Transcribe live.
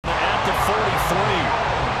three.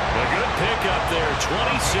 A good pickup there,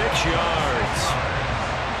 26 yards.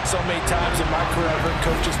 So many times in my career, I've heard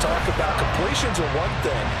coaches talk about completions are one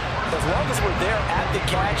thing. As long as we're there at the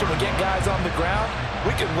catch and we get guys on the ground,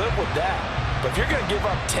 we can live with that. But if you're going to give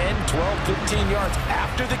up 10, 12, 15 yards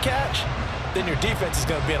after the catch, then your defense is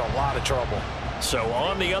going to be in a lot of trouble. So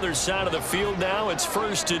on the other side of the field now, it's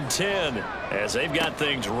 1st and 10 as they've got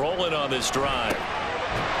things rolling on this drive.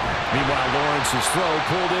 Meanwhile, Lawrence's throw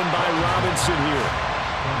pulled in by Robinson here.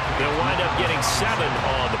 They'll wind up getting 7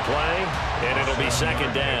 on the play, and it'll be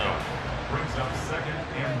 2nd down. Brings up 2nd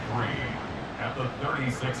and 3 at the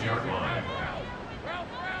 36-yard line.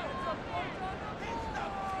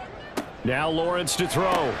 Now Lawrence to throw.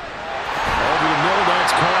 Over the middle,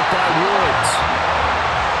 that's caught by Woods.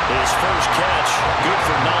 His first catch, good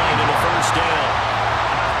for 9 and a 1st down.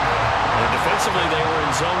 And defensively, they were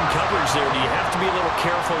in zone coverage there. Do you have to be a little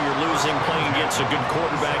careful? You're losing playing against a good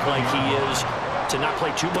quarterback like he is to not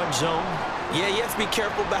play too much zone? Yeah, you have to be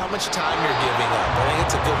careful about how much time you're giving up. I think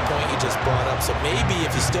it's a good point you just brought up. So maybe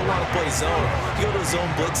if you still want to play zone, you go to a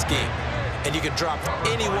zone blitz scheme. And you can drop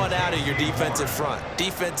anyone out of your defensive front.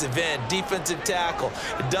 Defensive end, defensive tackle.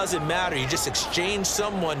 It doesn't matter. You just exchange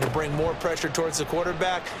someone to bring more pressure towards the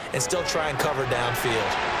quarterback and still try and cover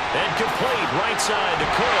downfield. And complete right side to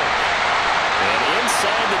Cook. And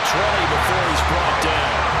inside the 20 before he's brought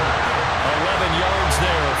down. 11 yards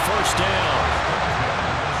there, 1st down.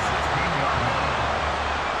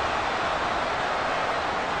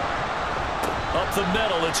 Up the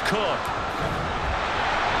middle, it's Cook.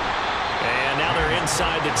 And now they're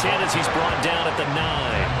inside the 10 as he's brought down at the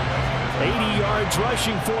 9. 80 yards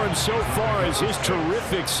rushing for him so far as his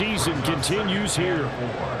terrific season continues here.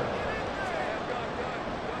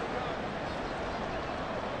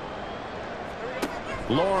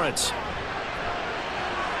 Lawrence.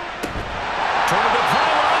 Turned the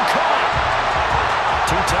pylon, caught.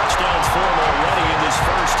 2 touchdowns for him already in this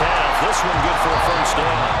first half. This one good for a 1st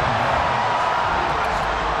down.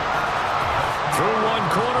 Through one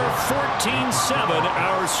quarter, 14-7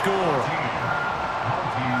 our score.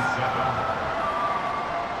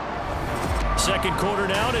 2nd quarter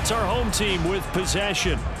now, and it's our home team with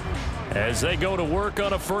possession as they go to work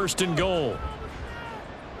on a 1st and goal.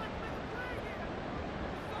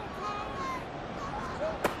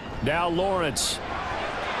 Now Lawrence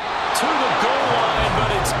to the goal line,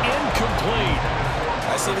 but it's incomplete.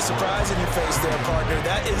 I see the surprise in your face there, partner.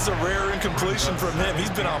 That is a rare incompletion from him. He's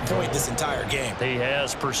been on point this entire game. He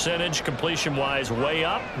has percentage completion-wise way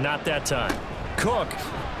up. Not that time. Cook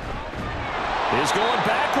is going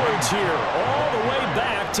backwards here, all the way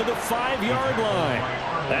back to the 5-yard line.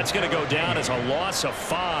 That's going to go down as a loss of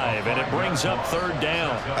 5, and it brings up 3rd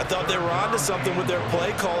down. I thought they were onto something with their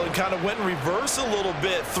play call and kind of went in reverse a little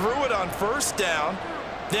bit, threw it on 1st down,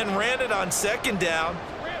 then ran it on 2nd down.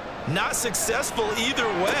 Not successful either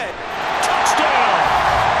way. Touchdown!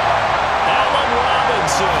 Allen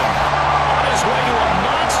Robinson on his way to a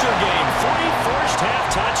monster game. 3 first-half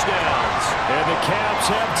touchdowns. And the Caps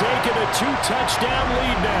have taken a 2-touchdown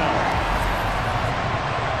lead now.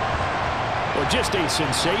 Well, just a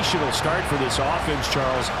sensational start for this offense,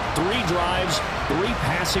 Charles. 3 drives, 3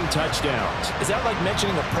 passing touchdowns. Is that like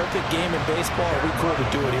mentioning a perfect game in baseball, or are we cool to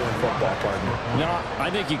do it here in football, partner? No,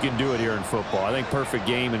 I think you can do it here in football. I think perfect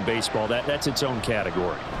game in baseball, that's its own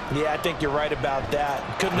category. Yeah, I think you're right about that.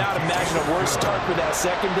 Could not imagine a worse start for that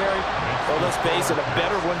secondary. Well, let's face it, a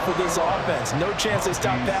better one for this offense. No chance they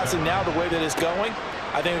stop passing now the way that it's going.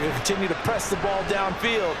 I think they'll continue to press the ball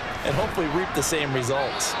downfield and hopefully reap the same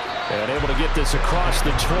results. And able to get this across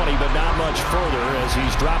the 20, but not much further as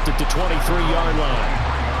he's dropped it to 23-yard line.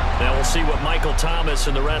 Now we'll see what Michael Thomas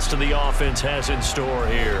and the rest of the offense has in store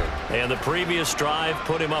here. And the previous drive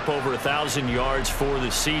put him up over 1,000 yards for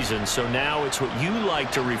the season. So now it's what you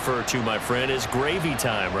like to refer to, my friend, as gravy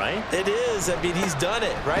time, right? It is. I mean, he's done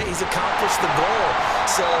it, right? He's accomplished the goal.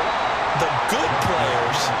 So the good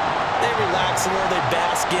players, they relax a little, they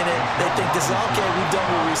bask in it. They think this is okay, we've done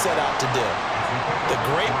what we set out to do. The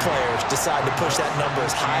great players decide to push that number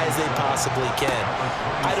as high as they possibly can.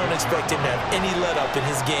 I don't expect him to have any let-up in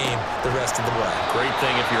his game the rest of the way. Great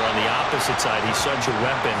thing if you're on the opposite side. He's such a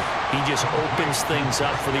weapon. He just opens things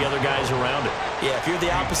up for the other guys around him. Yeah, if you're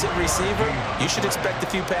the opposite receiver, you should expect a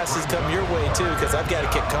few passes come your way, too, because I've got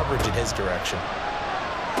to kick coverage in his direction.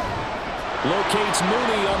 Locates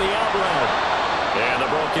Mooney on the out route. And the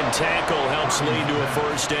broken tackle helps lead to a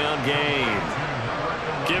 1st down gain.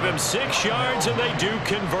 Give him 6 yards, and they do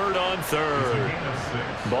convert on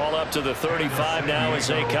 3rd. Ball up to the 35 now as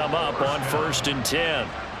they come up on 1st and 10.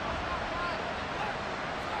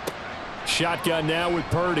 Shotgun now with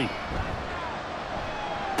Purdy.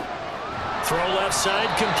 throw left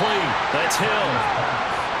side complete. That's Hill.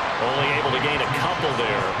 Only able to gain a couple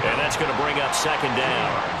there, and that's going to bring up second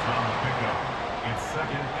down. It's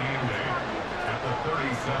second and 8 at the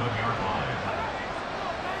 37-yard line.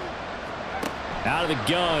 Out of the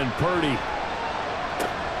gun, Purdy.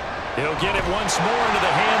 He'll get it once more into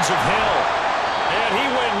the hands of Hill. And he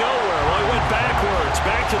went nowhere. Well, he went backwards,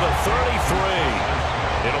 back to the 33.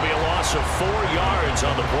 It'll be a loss of 4 yards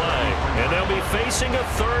on the play. And they'll be facing a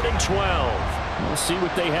 3rd and 12. We'll see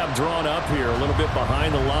what they have drawn up here. A little bit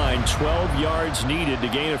behind the line. 12 yards needed to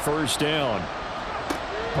gain a first down.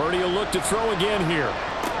 Purdy will look to throw again here.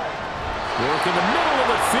 Work in the middle of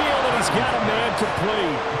the field, and he's got a man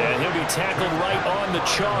complete. And he'll be tackled right on the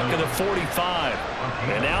chalk of the 45.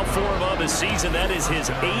 And now for him of the season, that is his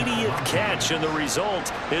 80th catch, and the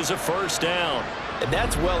result is a first down. And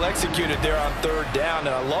that's well executed there on 3rd down.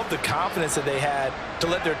 And I love the confidence that they had to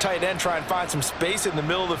let their tight end try and find some space in the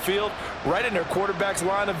middle of the field, right in their quarterback's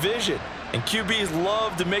line of vision. And QBs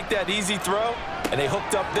love to make that easy throw, and they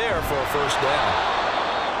hooked up there for a first down.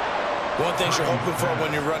 One thing you're hoping for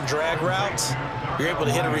when you run drag routes, you're able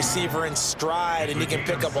to hit a receiver in stride, and he can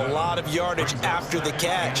pick up a lot of yardage after the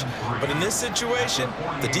catch. But in this situation,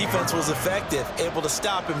 the defense was effective, able to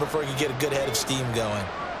stop him before he could get a good head of steam going.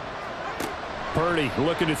 Purdy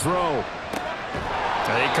looking to throw.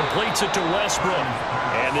 He completes it to Westbrook.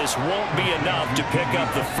 And this won't be enough to pick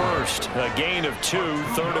up the first. A gain of 2,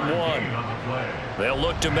 3rd and 1. They'll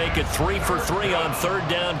look to make it 3 for 3 on 3rd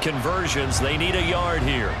down conversions. They need a yard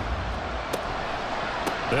here.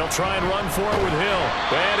 They'll try and run for it with Hill.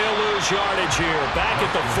 And he'll lose yardage here. Back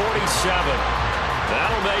at the 47.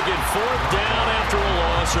 That'll make it 4th down after a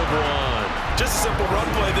loss of 1. Just a simple run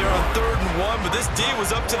play there on 3rd and 1, but this D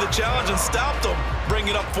was up to the challenge and stopped them,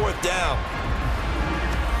 bringing up 4th down.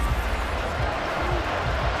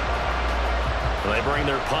 They bring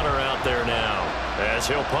their punter out there now as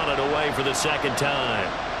he'll punt it away for the 2nd time.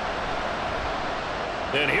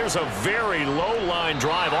 And here's a very low-line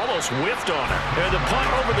drive, almost whiffed on it. And the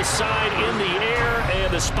punt over the side in the air,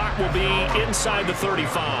 and the spot will be inside the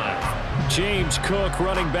 35. James Cook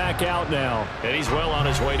running back out now. And he's well on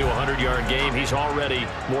his way to a 100-yard game. He's already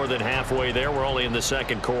more than halfway there. We're only in the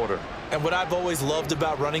 2nd quarter. And what I've always loved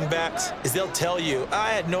about running backs is they'll tell you, I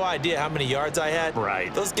had no idea how many yards I had.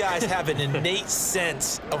 Right. Those guys have an innate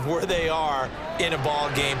sense of where they are in a ball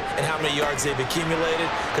game and how many yards they've accumulated,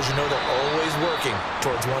 because you know they're always working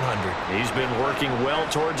towards 100. He's been working well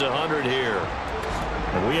towards 100 here.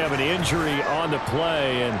 And we have an injury on the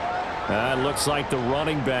play, and it looks like the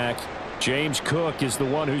running back, James Cook, is the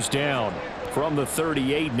one who's down. From the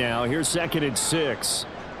 38 now, here's 2nd and 6.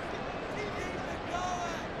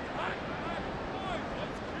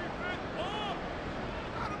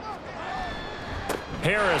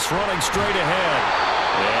 Harris running straight ahead.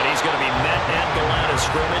 And he's going to be met at the line of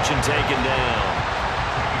scrimmage and taken down.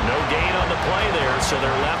 No gain on the play there, so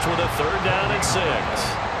they're left with a 3rd down and 6.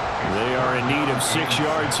 They are in need of 6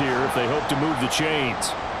 yards here if they hope to move the chains.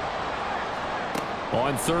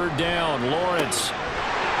 On 3rd down, Lawrence.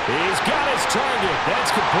 He's got his target. That's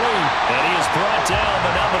complete. And he is brought down,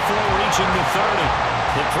 but not before reaching the 30.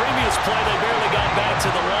 The previous play, they barely got back to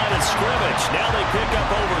the line of scrimmage. Now they pick up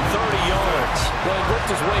over 30 yards. Well, he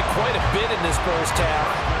worked his way quite a bit in this first half,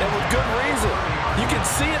 and with good reason. You can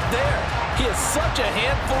see it there. He is such a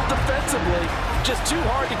handful defensively. Just too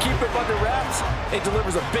hard to keep him under wraps. He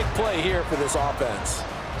delivers a big play here for this offense.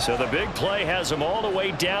 So the big play has him all the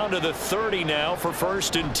way down to the 30 now for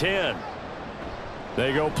 1st and 10.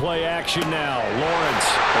 They go play action now. Lawrence.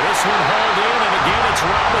 This one hauled in, and again it's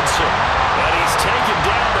Robinson. And he's taken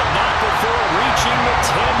down, but not before reaching the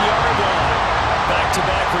 10-yard line.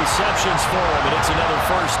 Back-to-back receptions for him, and it's another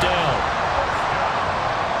first down.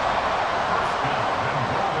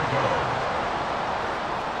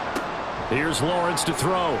 Here's Lawrence to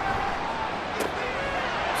throw.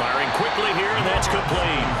 Firing quickly here, and that's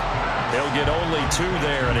complete. They'll get only 2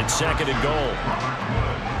 there, and it's 2nd and goal.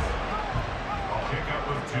 Pickup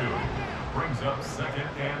of 2 brings up 2nd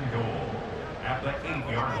and goal at the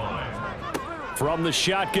 8-yard line. From the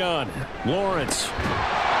shotgun, Lawrence.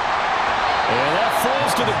 And that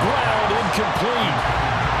falls to the ground, incomplete.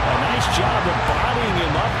 A nice job of bodying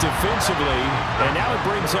him up defensively, and now it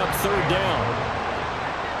brings up 3rd down.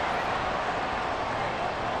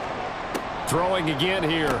 Throwing again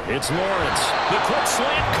here, it's Lawrence. The quick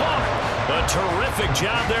slant caught. A terrific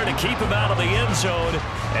job there to keep him out of the end zone.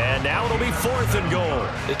 And now it'll be 4th and goal.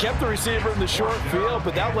 They kept the receiver in the short field,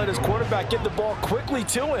 but that let his quarterback get the ball quickly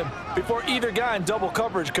to him before either guy in double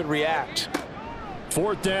coverage could react.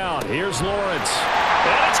 4th down, here's Lawrence.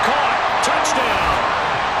 And it's caught. Touchdown.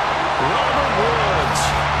 Robert Woods.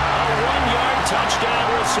 A 1-yard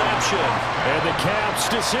interception. And the Caps'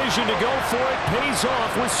 decision to go for it pays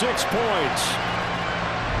off with 6 points.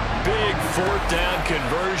 Big fourth down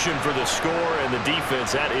conversion for the score, and the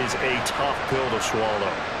defense, that is a tough pill to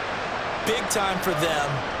swallow. Big time for them.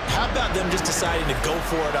 How about them just deciding to go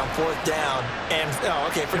for it on fourth down and,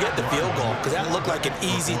 forget the field goal, because that looked like an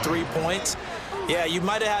easy 3 points. Yeah, you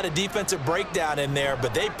might have had a defensive breakdown in there,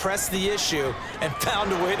 but they pressed the issue and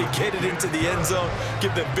found a way to get it into the end zone.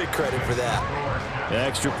 Give them big credit for that.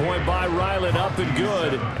 Extra point by Ryland, up and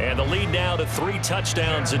good. And the lead now to 3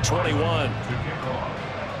 touchdowns at 21.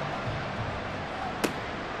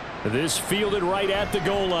 This fielded right at the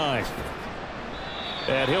goal line.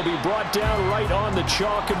 And he'll be brought down right on the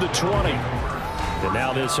chalk of the 20. And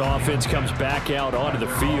now this offense comes back out onto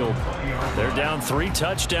the field. They're down 3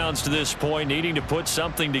 touchdowns to this point, needing to put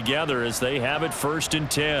something together as they have it 1st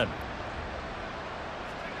and 10.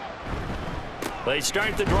 They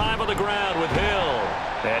start the drive on the ground with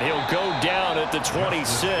Hill. And he'll go down at the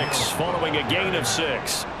 26 following a gain of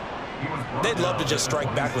 6. They'd love to just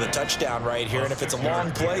strike back with a touchdown right here, and if it's a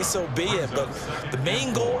long play, so be it. But the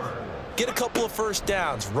main goal, get a couple of first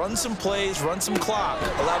downs, run some plays, run some clock,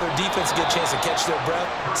 allow their defense to get a chance to catch their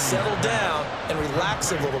breath, settle down, and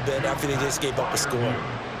relax a little bit after they just gave up a score.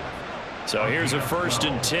 So here's a 1st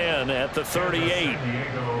and 10 at the 38.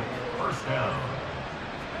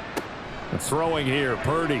 Throwing here,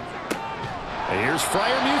 Purdy. And here's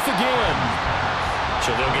Freiermuth again. So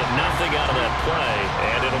they'll get nothing out of that play,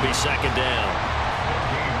 and it'll be 2nd down.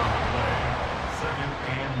 2nd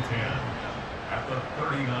and 10 at the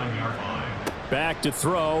 39-yard line. Back to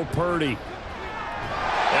throw, Purdy.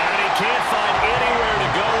 And he can't find anywhere to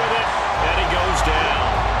go with it, and he goes down.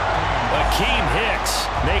 Akeem Hicks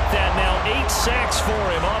make that now 8 sacks for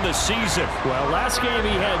him on the season. Well, last game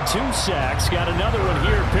he had 2 sacks, got another one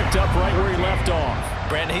here picked up right where he left off.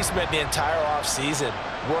 Brandon, he spent the entire offseason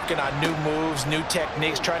working on new moves, new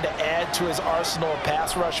techniques, trying to add to his arsenal of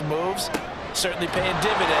pass rush moves. Certainly paying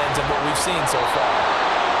dividends of what we've seen so far.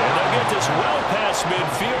 And they'll get this well past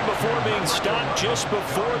midfield before being stopped just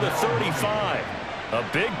before the 35. A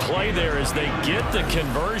big play there as they get the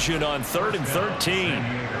conversion on 3rd and 13.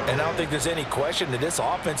 And I don't think there's any question that this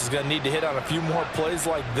offense is going to need to hit on a few more plays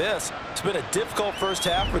like this. It's been a difficult first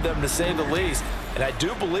half for them, to say the least. And I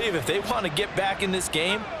do believe if they want to get back in this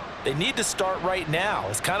game, they need to start right now.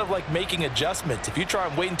 It's kind of like making adjustments. If you try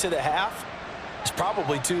and wait until the half, it's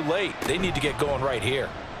probably too late. They need to get going right here.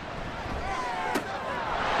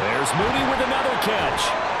 There's Mooney with another catch.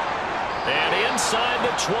 And inside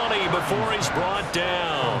the 20 before he's brought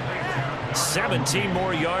down. 17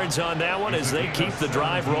 more yards on that one as they keep the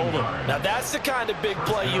drive rolling. Now that's the kind of big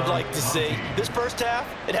play you'd like to see. This first half,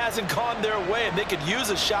 it hasn't gone their way, and they could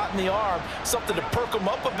use a shot in the arm, something to perk them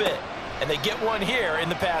up a bit. And they get one here in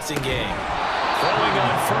the passing game. Throwing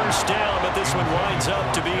on 1st down, but this one winds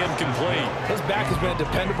up to be incomplete. His back has been a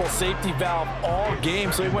dependable safety valve all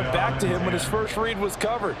game, so he went back to him when his first read was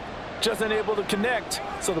covered. Just unable to connect,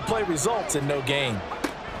 so the play results in no gain.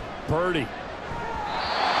 Purdy.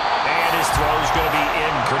 And his throw's going to be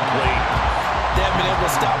incomplete. They haven't been able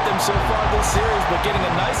to stop them so far this series, but getting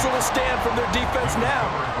a nice little stand from their defense now.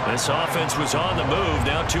 This offense was on the move.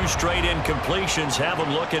 Now 2 straight incompletions have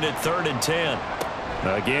them looking at 3rd and 10.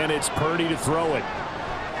 Again, it's Purdy to throw it.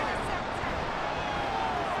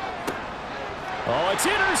 Oh, it's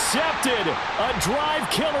intercepted. A drive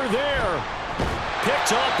killer there.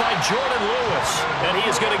 Picked off by Jordan Lewis. And he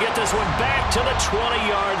is going to get this one back to the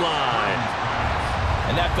 20-yard line.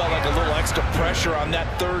 And that felt like a little extra pressure on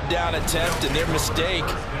that 3rd down attempt, and their mistake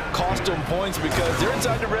cost them points because they're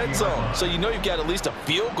inside the red zone. So you know you've got at least a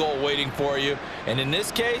field goal waiting for you. And in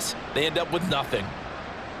this case, they end up with nothing.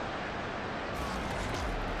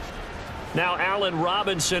 Now Allen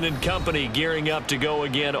Robinson and company gearing up to go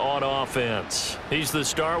again on offense. He's the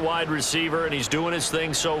star wide receiver, and he's doing his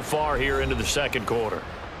thing so far here into the 2nd quarter.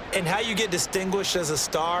 And how you get distinguished as a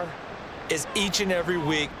star is each and every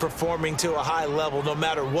week performing to a high level no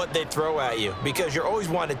matter what they throw at you, because you're always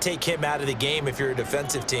wanting to take him out of the game if you're a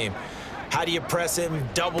defensive team. How do you press him,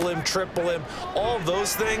 double him, triple him, all of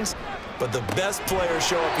those things? But the best players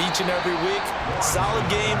show up each and every week. Solid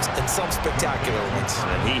games and some spectacular ones.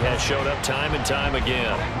 And he has showed up time and time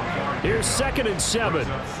again. Here's 2nd and 7. 2nd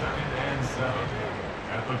and 7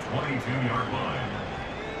 at the 22-yard line.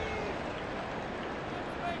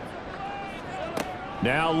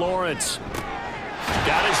 Now Lawrence.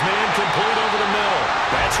 Got his man complete over the middle.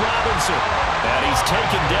 That's Robinson. And he's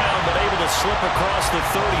taken down but able to slip across the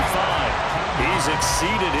 35. He's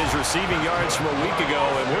exceeded his receiving yards from a week ago,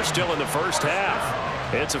 and we're still in the first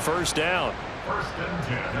half. It's a 1st down. 1st and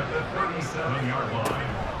 10 at the 37-yard line.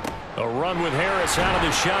 A run with Harris out of the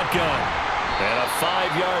shotgun. And a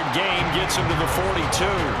 5-yard gain gets him to the 42.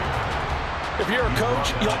 If you're a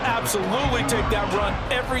coach, you'll absolutely take that run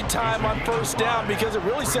every time on first down because it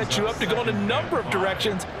really sets you up to go in a number of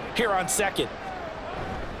directions here on second.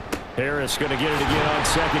 Harris going to get it again on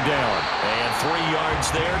second down. And 3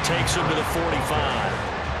 yards there takes him to the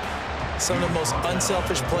 45. Some of the most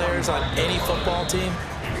unselfish players on any football team,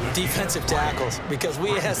 defensive tackles, because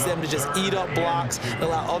we ask them to just eat up blocks and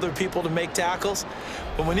allow other people to make tackles.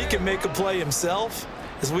 But when he can make a play himself,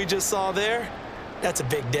 as we just saw there, that's a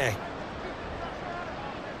big day.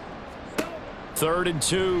 3rd and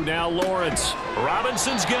 2, now Lawrence.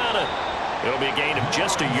 Robinson's got it. It'll be a gain of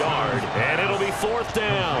just a yard, and it'll be 4th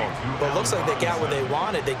down. Well, it looks like they got what they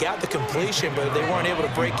wanted. They got the completion, but they weren't able to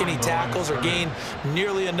break any tackles or gain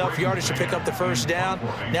nearly enough yardage to pick up the first down.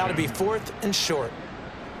 Now to be 4th and short.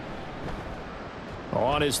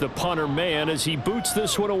 On is the punter man as he boots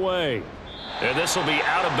this one away. And this will be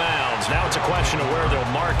out of bounds. Now it's a question of where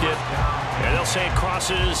they'll mark it. And they'll say it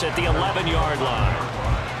crosses at the 11-yard line.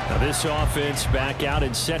 Now this offense back out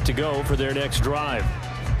and set to go for their next drive.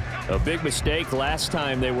 A big mistake last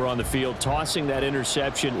time they were on the field, tossing that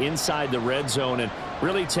interception inside the red zone and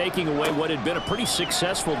really taking away what had been a pretty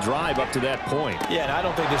successful drive up to that point. Yeah, and I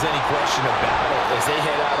don't think there's any question about it. As they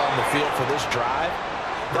head out on the field for this drive,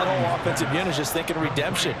 that whole offensive unit is just thinking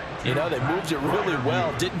redemption. You know, they moved it really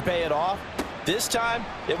well, didn't pay it off. This time,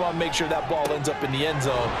 they want to make sure that ball ends up in the end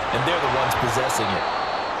zone, and they're the ones possessing it.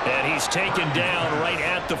 And he's taken down right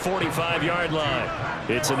at the 45-yard line.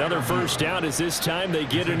 It's another first down as this time they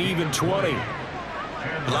get an even 20.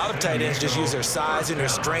 A lot of tight ends just use their size and their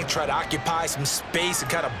strength, try to occupy some space and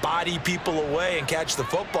kind of body people away and catch the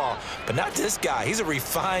football. But not this guy. He's a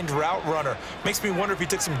refined route runner. Makes me wonder if he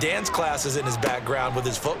took some dance classes in his background with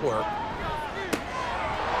his footwork.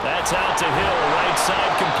 That's out to Hill, right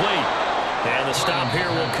side complete. And the stop here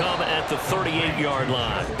will come at the 38-yard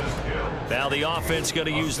line. Now the offense going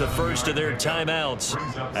to use the first of their timeouts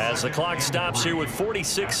as the clock stops here with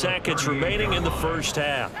 46 seconds remaining in the first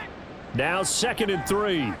half. Now 2nd and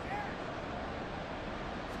 3.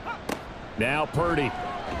 Now Purdy. And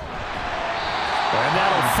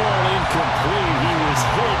that'll fall incomplete. He was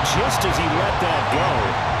hit just as he let that go.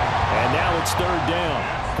 And now it's 3rd down.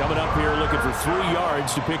 Coming up here looking for 3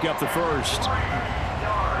 yards to pick up the first.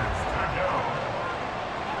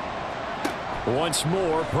 Once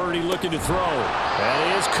more, Purdy looking to throw.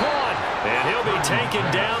 And he is caught. And he'll be taken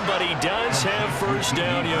down, but he does have first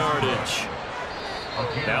down yardage.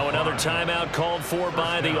 Now another timeout called for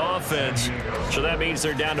by the offense. So that means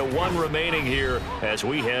they're down to 1 remaining here as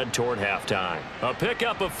we head toward halftime. A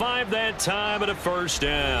pickup of 5 that time and a first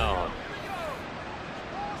down.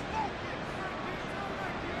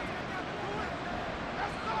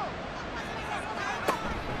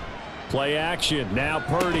 Play action. Now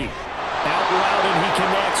Purdy. Out route, and he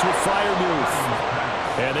connects with Freiermuth.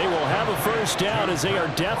 And they will have a first down as they are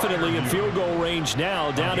definitely in field goal range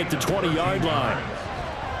now down at the 20-yard line.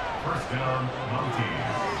 First down,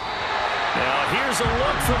 Mounties. Now here's a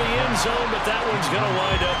look for the end zone, but that one's going to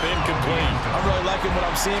wind up incomplete. I'm really liking what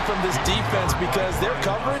I'm seeing from this defense because their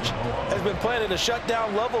coverage has been playing at a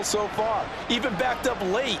shutdown level so far. Even backed up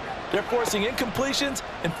late, they're forcing incompletions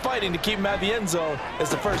and fighting to keep them out of the end zone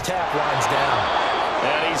as the first half winds down.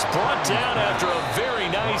 And he's brought down after a very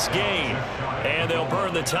nice gain. And they'll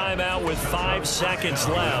burn the timeout with 5 seconds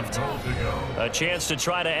left. A chance to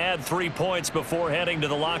try to add 3 points before heading to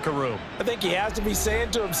the locker room. I think he has to be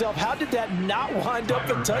saying to himself, how did that not wind up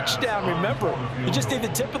a touchdown? Remember, you just need the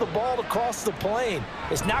tip of the ball to cross the plane.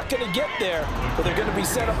 It's not going to get there, but they're going to be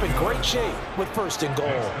set up in great shape with 1st and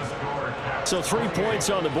goal. So 3 points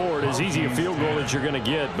on the board, as easy a field goal as you're going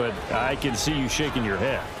to get, but I can see you shaking your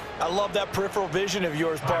head. I love that peripheral vision of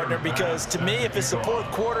yours, partner, because to me, if it's the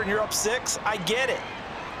 4th quarter and you're up 6, I get it.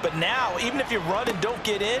 But now, even if you run and don't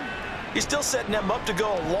get in, you're still setting them up to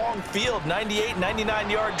go a long field, 98,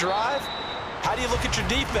 99-yard drive. How do you look at your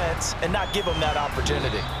defense and not give them that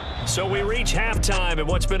opportunity? So we reach halftime in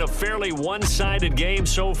what's been a fairly one-sided game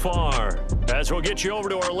so far. As we'll get you over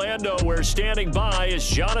to Orlando, where standing by is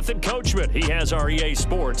Jonathan Coachman. He has our EA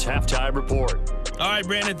Sports halftime report. All right,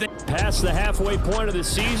 Brandon. Past the halfway point of the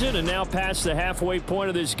season and now past the halfway point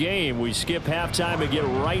of this game. We skip halftime and get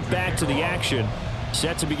right back to the action.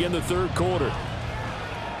 Set to begin the 3rd quarter.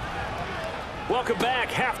 Welcome back.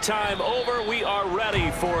 Halftime over. We are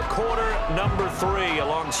ready for quarter number 3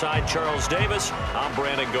 alongside Charles Davis. I'm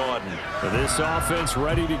Brandon Gordon. This offense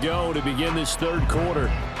ready to go to begin this 3rd quarter.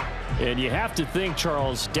 And you have to think,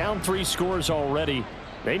 Charles, down 3 scores already.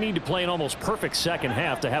 They need to play an almost perfect second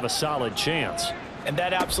half to have a solid chance. And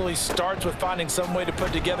that absolutely starts with finding some way to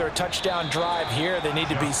put together a touchdown drive here. They need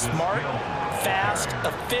to be smart, fast,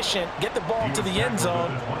 efficient, get the ball to the end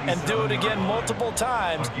zone, and do it again multiple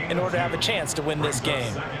times in order to have a chance to win this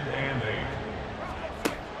game.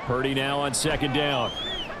 Purdy now on second down.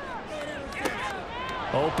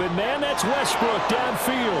 Open man, that's Westbrook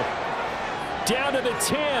downfield. Down to the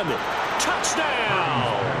 10.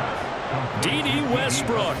 Touchdown! D.D.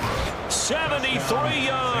 Westbrook, 73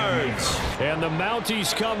 yards. And the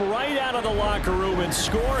Mounties come right out of the locker room and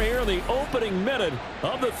score here in the opening minute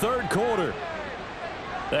of the third quarter.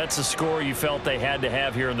 That's a score you felt they had to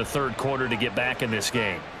have here in the third quarter to get back in this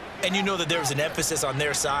game. And you know that there's an emphasis on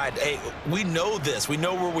their side. Hey, we know this. We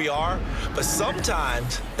know where we are. But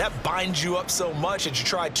sometimes that binds you up so much that you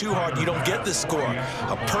try too hard, you don't get the score.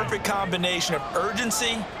 A perfect combination of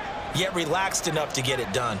urgency, yet relaxed enough to get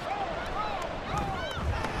it done.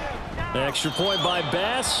 Extra point by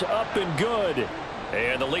Bass, up and good.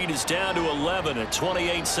 And the lead is down to 11 at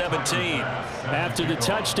 28-17. After the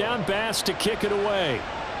touchdown, Bass to kick it away.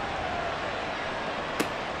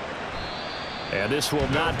 And this will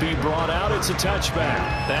not be brought out. It's a touchback.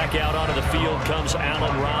 Back out onto the field comes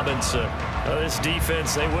Allen Robinson. This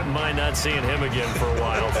defense, they wouldn't mind not seeing him again for a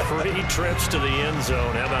while. 3 trips to the end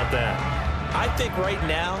zone. How about that? I think right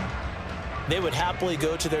now they would happily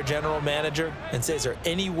go to their general manager and say, is there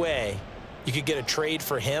any way you could get a trade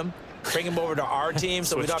for him? Bring him over to our team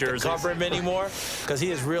so we don't have to cover him anymore? Because he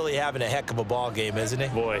is really having a heck of a ball game, isn't he?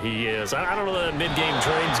 Boy, he is. I don't know that mid-game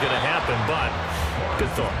trade's going to happen, but good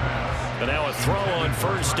thought. And now a throw on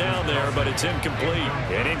first down there, but it's incomplete.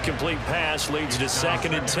 An incomplete pass leads to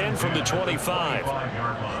 2nd and 10 from the 25.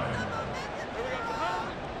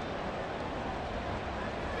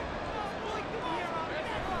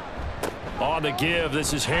 On the give,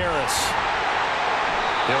 this is Harris.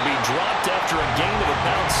 He'll be dropped after a gain of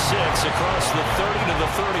about 6 across the 30 to the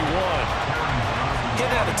 31. He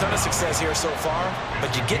hasn't had a ton of success here so far,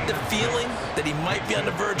 but you get the feeling that he might be on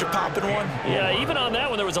the verge of popping one. Yeah, even on that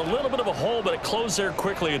one, there was a little bit of a hole, but it closed there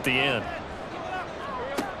quickly at the end.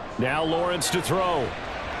 Now Lawrence to throw.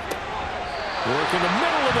 Work in the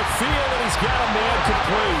middle of the field, and he's got a man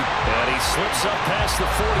complete. And he slips up past the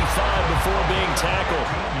 45 before being tackled.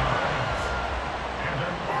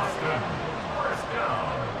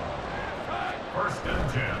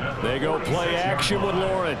 They go play action with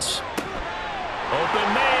Lawrence. Open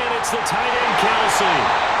man, it's the tight end, Kelsey.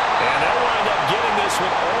 And they'll wind up getting this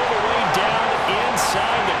one all the way down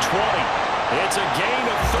inside the 20. It's a gain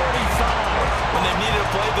of 35. When they needed a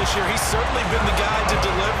play this year, he's certainly been the guy to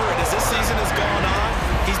deliver it. As this season has gone on,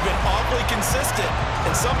 he's been awfully consistent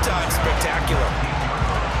and sometimes spectacular.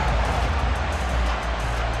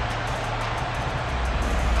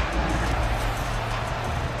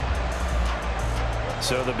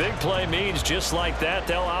 So the big play means just like that,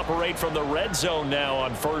 they'll operate from the red zone now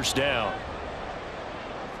on first down.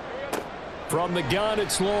 From the gun,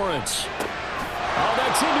 it's Lawrence. Oh,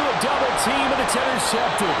 that's into a double team, and it's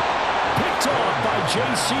intercepted. Picked off by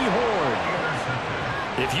J.C. Horn.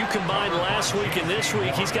 If you combine last week and this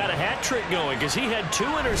week, he's got a hat trick going because he had 2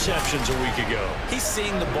 interceptions a week ago. He's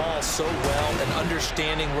seeing the ball so well and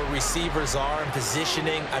understanding where receivers are and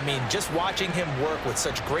positioning. I mean, just watching him work with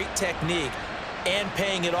such great technique and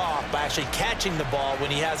paying it off by actually catching the ball when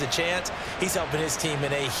he has a chance, he's helping his team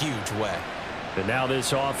in a huge way. And now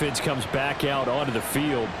this offense comes back out onto the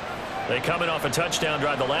field. They come in off a touchdown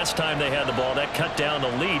drive the last time they had the ball. That cut down the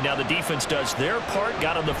lead. Now the defense does their part,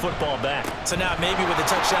 got them the football back. So now maybe with the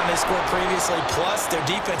touchdown they scored previously, plus their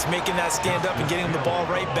defense making that stand up and getting them the ball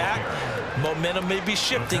right back, momentum may be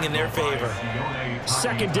shifting in their favor.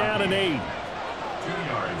 2nd down and 8. 2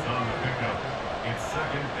 yards on the pickup. It's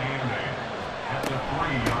 2nd and 8 at the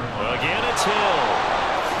 3-yard line. Again, it's Hill.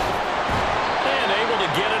 And able to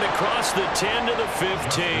get it across the 10 to the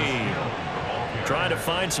 15. Trying to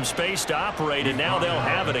find some space to operate, and now they'll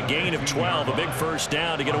have it. A gain of 12, a big first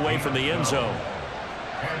down to get away from the end zone.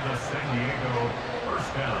 And the San Diego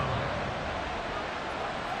first down.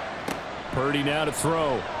 Purdy now to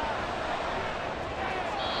throw.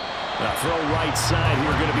 Now throw right side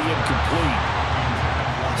here, going to be incomplete.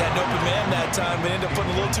 Had an open man that time, but ended up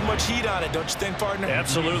putting a little too much heat on it, don't you think, partner?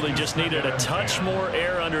 Absolutely, just needed a touch more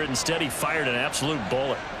air under it. Instead, he fired an absolute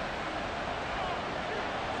bullet.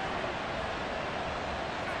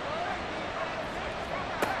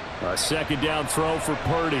 A 2nd down throw for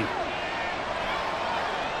Purdy.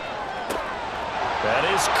 That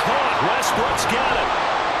is caught. Westbrook's got it.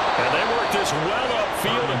 And they work this well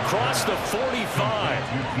upfield across the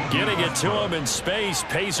 45. Getting it to him in space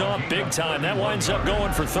pays off big time. That winds up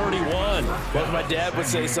going for 31. As my dad would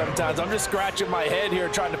say sometimes, I'm just scratching my head here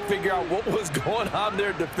trying to figure out what was going on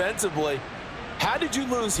there defensively. How did you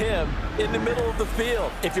lose him in the middle of the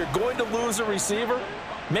field? If you're going to lose a receiver,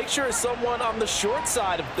 make sure it's someone on the short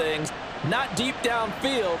side of things, not deep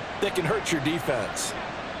downfield, that can hurt your defense.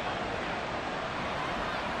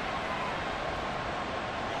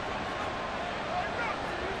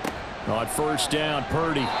 On first down,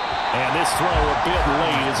 Purdy. And this throw a bit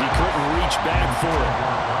late as he couldn't reach back for it.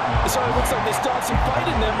 So it looks like they still have some fight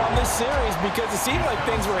in them on this series because it seemed like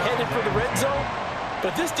things were headed for the red zone.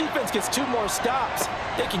 But this defense gets 2 more stops.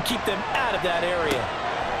 They can keep them out of that area.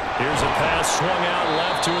 Here's a pass swung out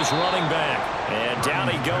left to his running back. And down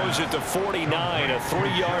he goes at the 49, a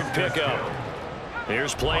 3-yard pickup.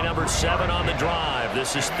 Here's play number 7 on the drive.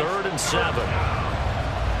 This is 3rd and 7.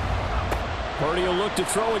 Purdy will look to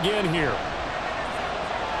throw again here.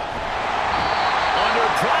 Under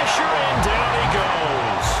pressure, and down he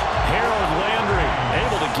goes. Harold Landry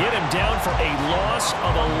able to get him down for a loss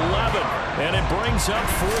of 11. And it brings up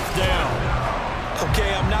 4th down.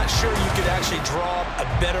 Okay, I'm not sure you could actually draw a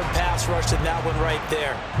better pass rush than that one right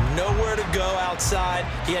there. Nowhere to go outside.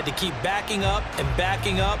 He had to keep backing up and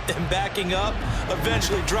backing up and backing up.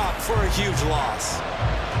 Eventually dropped for a huge loss.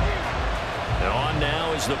 And on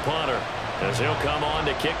now is the punter, as he'll come on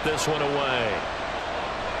to kick this one away.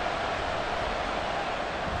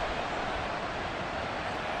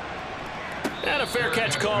 And a fair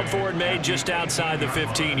catch called for and made just outside the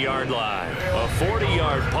 15-yard line. A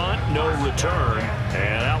 40-yard punt, no return,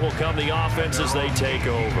 and out will come the offense as they take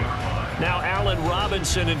over. Now Allen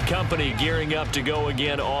Robinson and company gearing up to go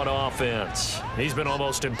again on offense. He's been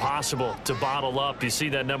almost impossible to bottle up. You see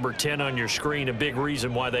that number 10 on your screen, a big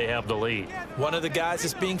reason why they have the lead. One of the guys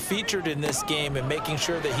that's being featured in this game and making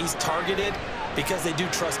sure that he's targeted because they do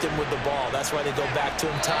trust him with the ball. That's why they go back to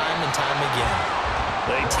him time and time again.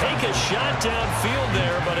 They take a shot downfield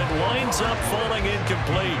there, but it winds up falling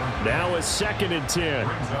incomplete. Now it's 2nd and 10.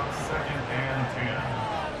 Brings up 2nd and 10.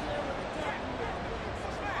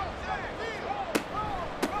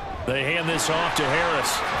 They hand this off to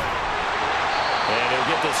Harris. And he'll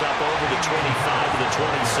get this up over the 25 to the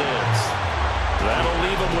 26. That'll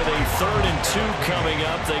leave them with a 3rd and 2 coming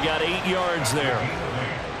up. They got 8 yards there.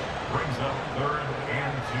 Brings up 3rd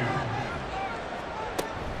and 2.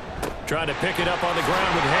 Trying to pick it up on the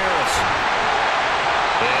ground with Harris.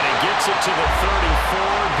 And he gets it to the 34.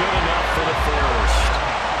 Good enough for the first.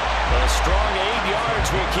 A strong 8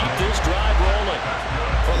 yards will keep this drive rolling.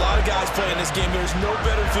 For a lot of guys playing this game, there's no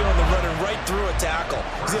better feeling than running right through a tackle.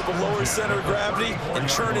 He's able to lower his center of gravity and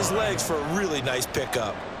churn his legs for a really nice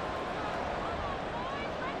pickup.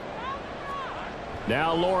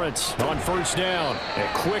 Now Lawrence on first down.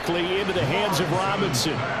 And quickly into the hands of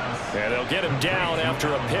Robinson. And they'll get him down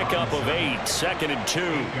after a pickup of 8. 2nd and 2.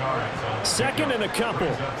 2nd and a couple.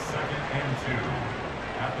 2nd and 2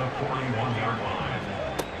 at the 41-yard line.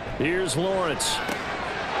 Here's Lawrence.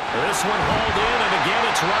 This one hauled in, and again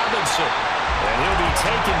it's Robinson. And he'll be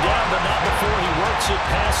taken down, but not before he works it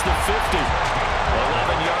past the 50.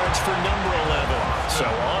 11 yards for number 11. So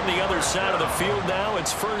on the other side of the field now,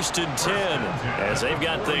 it's 1st and 10 as they've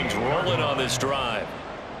got things rolling on this drive.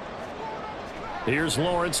 Here's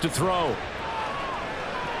Lawrence to throw.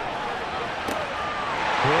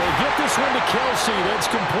 He'll get this one to Kelsey. That's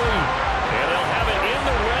complete. And they'll have it in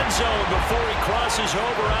the red zone before he crosses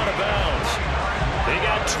over out of bounds. He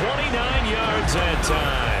got 29 yards that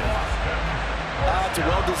time. It's a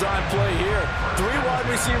well-designed play here. 3 wide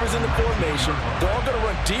receivers in the formation. They're all going to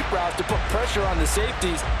run deep routes to put pressure on the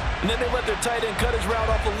safeties. And then they let their tight end cut his route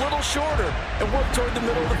off a little shorter and work toward the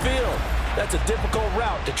middle of the field. That's a difficult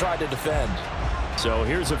route to try to defend. So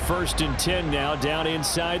here's a 1st and 10 now down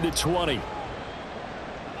inside the 20. A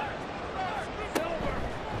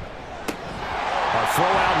throw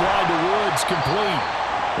out wide to Woods, complete.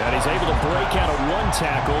 And he's able to break out of 1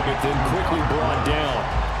 tackle, but then quickly brought down.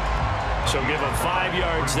 So give him 5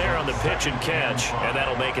 yards there on the pitch and catch, and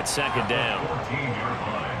that'll make it 2nd down. 14-yard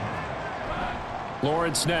line.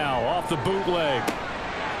 Lawrence now off the bootleg.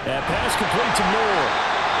 That pass complete to Moore.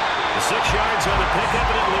 6 yards on the pickup,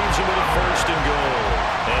 and it leaves him with a 1st and goal.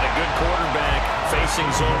 And a good quarterback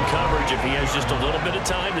facing zone coverage. If he has just a little bit of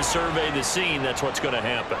time to survey the scene, that's what's going to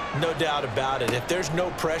happen. No doubt about it. If there's no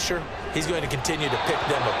pressure, he's going to continue to pick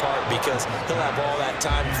them apart because he'll have all that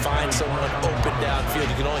time to find someone open downfield.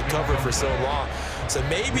 He can only cover for so long. So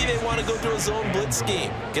maybe they want to go to a zone blitz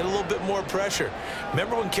scheme, get a little bit more pressure.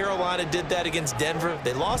 Remember when Carolina did that against Denver?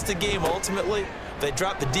 They lost the game ultimately, They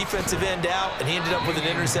dropped the defensive end out, and he ended up with an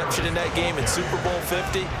interception in that game in Super Bowl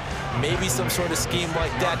 50. Maybe some sort of scheme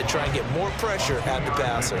like that to try and get more pressure at the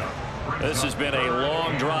passer. This has been a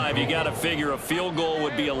long drive. You got to figure a field goal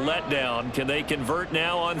would be a letdown. Can they convert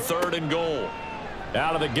now on 3rd and goal?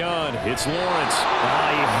 Out of the gun, it's Lawrence.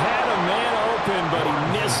 He had a man open, but he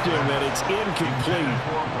missed him, and it's incomplete.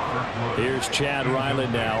 Here's Chad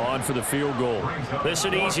Ryland now on for the field goal. This is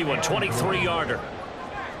an easy one, 23-yarder.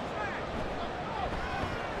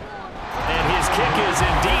 And his kick is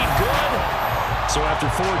indeed good. So after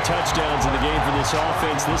 4 touchdowns in the game for this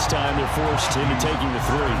offense, this time they're forced into taking the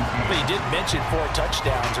 3. But you did mention 4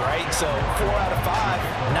 touchdowns, right? So 4 out of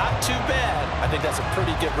 5, not too bad. I think that's a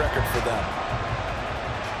pretty good record for them.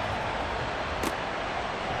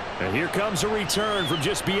 And here comes a return from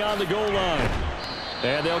just beyond the goal line.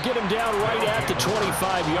 And they'll get him down right at the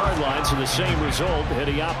 25-yard line, so the same result, and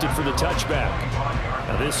he opted for the touchback.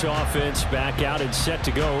 Now this offense back out and set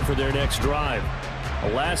to go for their next drive. The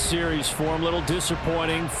last series form a little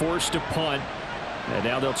disappointing, forced a punt. And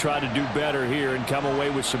now they'll try to do better here and come away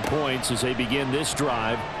with some points as they begin this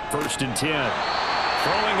drive, 1st and 10.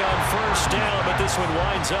 Throwing on 1st down, but this one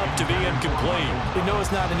winds up to be incomplete. You know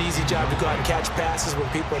it's not an easy job to go out and catch passes when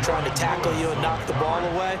people are trying to tackle you and knock the ball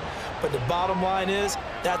away. But the bottom line is,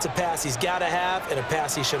 that's a pass he's got to have and a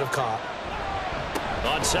pass he should have caught.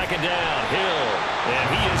 On 2nd down, Hill. And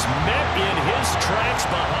he is met in his tracks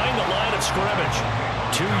behind the line of scrimmage.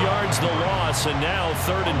 2 yards the loss, and now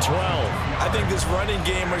 3rd and 12. I think this running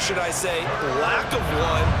game, or should I say lack of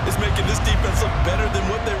one, is making this defense look better than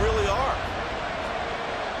what they really are.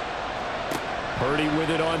 Purdy with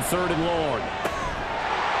it on 3rd and long.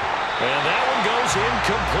 And that one goes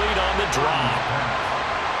incomplete on the drop.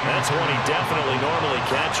 That's one he definitely normally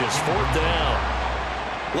catches. 4th down.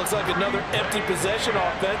 Looks like another empty possession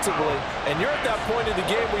offensively. And you're at that point in the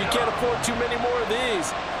game where you can't afford too many more of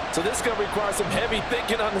these. So this is going to require some heavy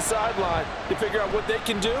thinking on the sideline to figure out what they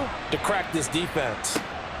can do to crack this defense.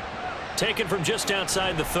 Taken from just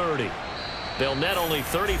outside the 30. They'll net only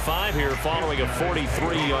 35 here following a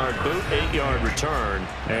 43-yard boot, 8-yard return.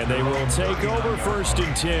 And they will take over 1st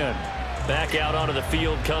and 10. Back out onto the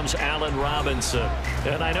field comes Allen Robinson.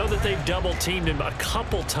 And I know that they've double-teamed him a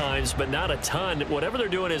couple times, but not a ton. Whatever they're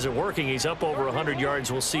doing isn't working. He's up over 100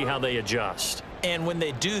 yards. We'll see how they adjust. And when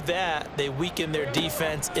they do that, they weaken their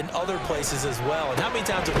defense in other places as well. And how many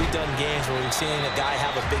times have we done games where we've seen a guy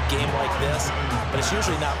have a big game like this? But it's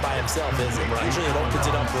usually not by himself, is it? Right. Usually it opens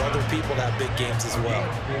it up for other people to have big games as well.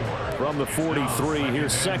 From the 43,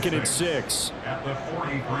 here's 2nd and 6. At the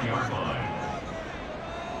 43-yard line.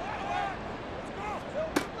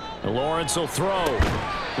 Lawrence will throw.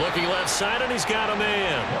 Looking left side, and he's got a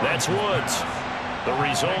man. That's Woods. The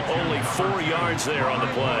result, only 4 yards there on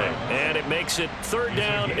the play. And it makes it 3rd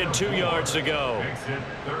down and 2 yards to go. Makes it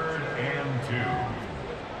 3rd and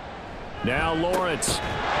 2. Now Lawrence.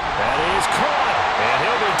 That is caught. And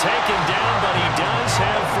he'll be taken down, but he does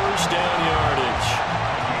have 1st down yardage.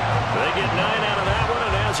 They get 9 out of that one,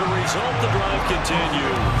 and as a result, the drive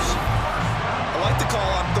continues. I like the call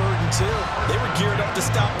on 3rd and 2. They were geared up to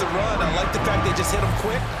stop the run. I like the fact they just hit them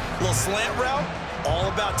quick. A little slant route. All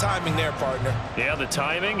about timing there, partner. Yeah, the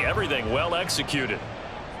timing, everything well executed.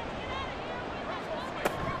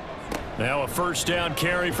 Now a 1st down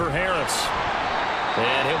carry for Harris.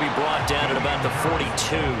 And he'll be brought down at about the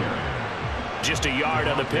 42. Just a yard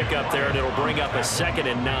on the pickup there, and it'll bring up a 2nd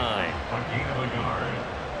and 9. A gain of a yard.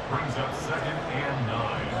 Brings up 2nd and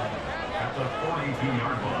 9. At the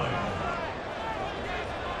 42-yard line.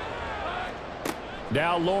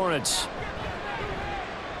 Now Lawrence.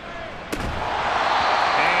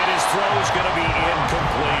 And his throw is going to be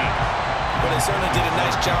incomplete. But they certainly did a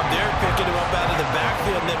nice job there, picking him up out of the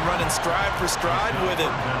backfield and then running stride for stride with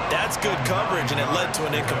him. That's good coverage, and it led to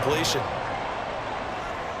an incompletion.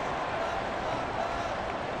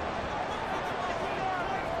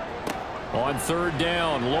 On 3rd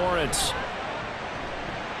down, Lawrence.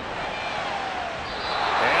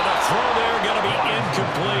 And the throw there going to be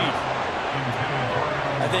incomplete.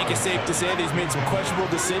 I think it's safe to say that he's made some questionable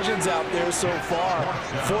decisions out there so far.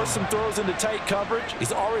 Forced some throws into tight coverage.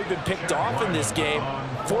 He's already been picked off in this game.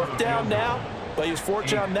 4th down now, but he was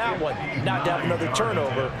fortunate on that one, not to have another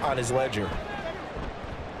turnover on his ledger.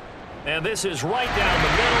 And this is right down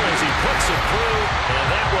the middle as he puts it through, and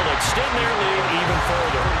that will extend their lead even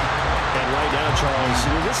further. And right now, Charles,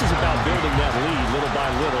 this is about building that lead little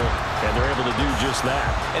by little, and they're able to do just that.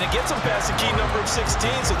 And it gets them past the key number of 16,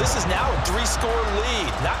 so this is now a 3-score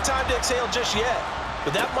lead. Not time to exhale just yet.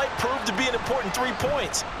 but that might prove to be an important 3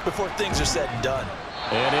 points before things are said and done.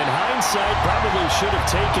 And in hindsight, probably should have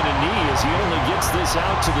taken a knee as he only gets this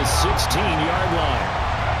out to the 16-yard line.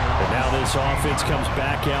 And now this offense comes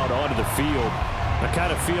back out onto the field. I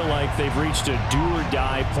kind of feel like they've reached a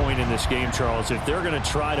do-or-die point in this game, Charles. If they're going to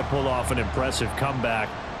try to pull off an impressive comeback,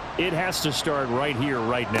 it has to start right here,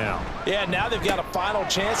 right now. Yeah, now they've got a final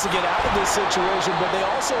chance to get out of this situation, but they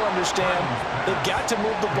also understand they've got to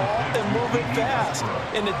move the ball and move it fast.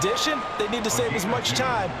 In addition, they need to save as much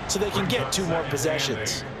time so they can get 2 more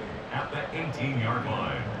possessions. At the 18-yard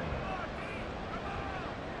line.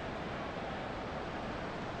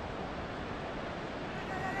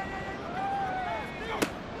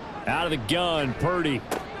 Out of the gun, Purdy.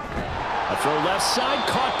 A throw left side,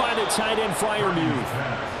 caught by the tight end,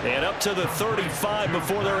 Freiermuth. And up to the 35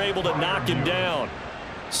 before they're able to knock him down.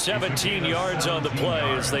 17 yards on the play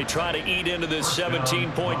as they try to eat into this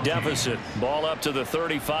 17-point deficit. Ball up to the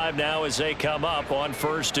 35 now as they come up on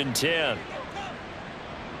 1st and 10.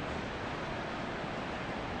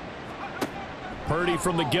 Purdy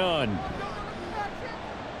from the gun.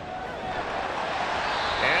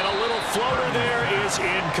 And a little floater there is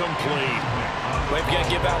incomplete. We've got to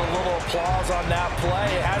give out a little applause on that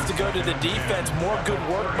play. It has to go to the defense. More good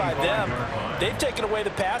work by them. They've taken away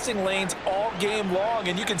the passing lanes all game long,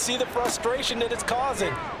 and you can see the frustration that it's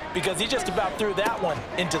causing because he just about threw that one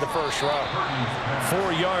into the first row.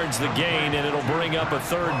 4 yards the gain, and it'll bring up a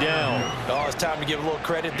 3rd down. Oh, it's time to give a little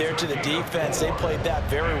credit there to the defense. They played that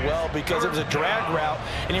very well because it was a drag route,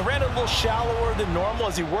 and he ran a little shallower than normal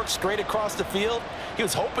as he worked straight across the field. He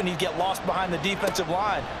was hoping he'd get lost behind the defensive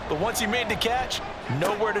line, but once he made the catch,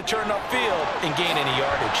 nowhere to turn upfield and gain any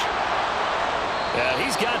yardage. Yeah,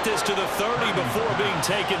 he's got this to the 30 before being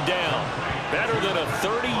taken down. Better than a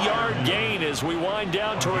 30-yard gain as we wind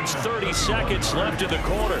down towards 30 seconds left in the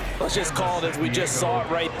quarter. Let's just call it as we just saw it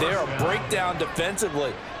right there, a breakdown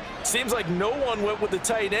defensively. Seems like no one went with the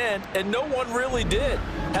tight end, and no one really did.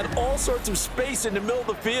 Had all sorts of space in the middle of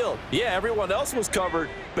the field. Yeah, everyone else was covered,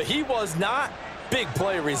 but he was not. Big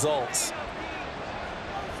play results.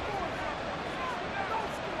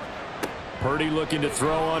 Purdy looking to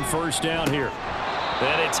throw on 1st down here.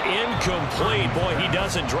 And it's incomplete. Boy, he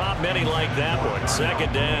doesn't drop many like that one.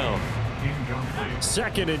 2nd down. Incomplete.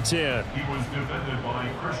 2nd and 10. He was defended by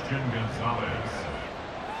Christian Gonzalez.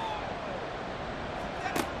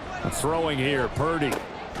 Throwing here, Purdy.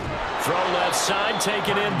 Throw left side,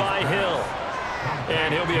 taken in by Hill.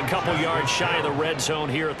 And he'll be a couple yards shy of the red zone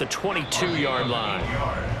here at the 22-yard line.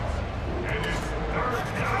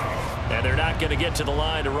 And they're not going to get to the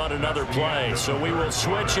line to run another play. So we will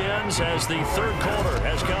switch ends as the 3rd quarter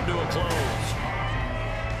has come to a close.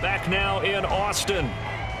 Back now in Austin.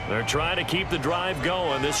 They're trying to keep the drive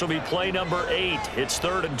going. This will be play number 8. It's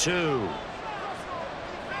 3rd and 2.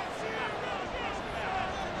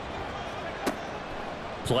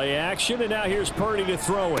 Play action, and now here's Purdy to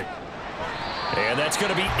throw it. And that's going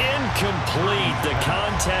to be incomplete. The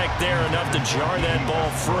contact there enough to jar that ball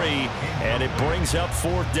free, and it brings up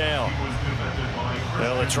 4th down.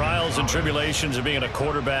 Well, the trials and tribulations of being a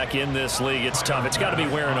quarterback in this league, it's tough. It's got to be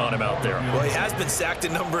wearing on him out there. Well, he has been sacked a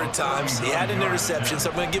number of times. He had an interception,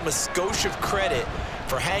 so I'm going to give him a skosh of credit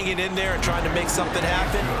for hanging in there and trying to make something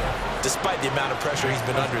happen, despite the amount of pressure he's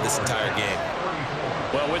been under this entire game.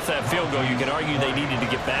 Well, with that field goal, you can argue they needed to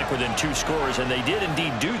get back within 2 scores, and they did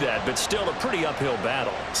indeed do that, but still a pretty uphill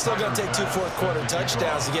battle. Still going to take 2 fourth-quarter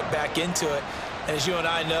touchdowns to get back into it. And as you and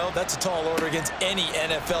I know, that's a tall order against any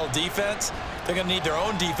NFL defense. They're going to need their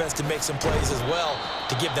own defense to make some plays as well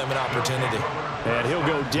to give them an opportunity. And he'll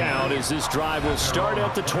go down as this drive will start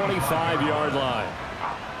at the 25-yard line.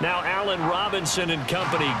 Now Allen Robinson and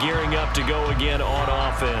company gearing up to go again on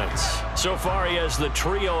offense. So far he has the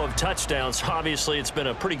trio of touchdowns. Obviously it's been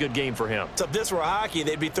a pretty good game for him. So if this were hockey,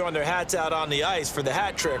 they'd be throwing their hats out on the ice for the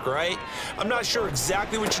hat trick, right? I'm not sure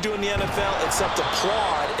exactly what you do in the NFL except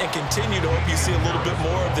applaud and continue to hope you see a little bit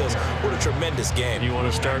more of this. What a tremendous game. You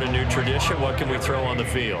want to start a new tradition? What can we throw on the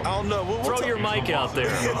field? I don't know. We'll throw your mic out there.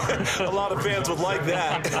 A lot of fans would like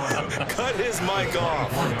that. Cut his mic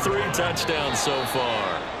off. 3 touchdowns so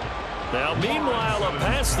far. Now, meanwhile, a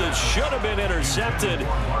pass that should have been intercepted,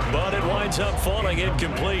 but it winds up falling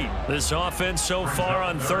incomplete. This offense so far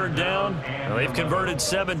on 3rd down, they've converted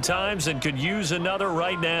 7 times and could use another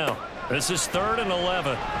right now. This is 3rd and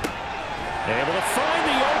 11. Able to find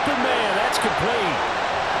the open man. That's complete.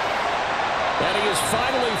 And he is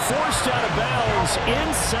finally forced out of bounds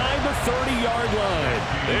inside the 30-yard line.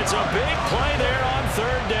 It's a big play there on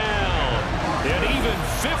 3rd down. And even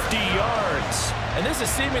 50 yards. And this is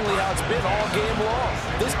seemingly how it's been all game long.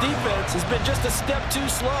 This defense has been just a step too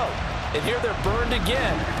slow. And here they're burned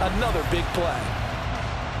again. Another big play.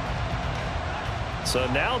 So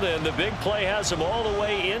now then, the big play has him all the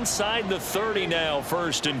way inside the 30 now,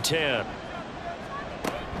 1st and 10.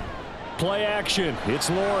 Play action. It's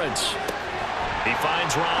Lawrence. He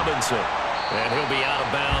finds Robinson. And he'll be out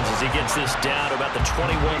of bounds as he gets this down to about the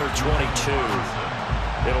 21 or 22.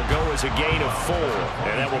 It'll go as a gain of 4,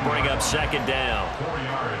 and that will bring up 2nd down. 4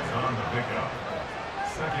 yards on the pickup.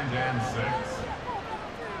 2nd and 6.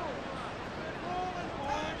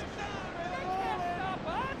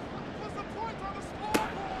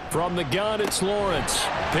 From the gun, it's Lawrence.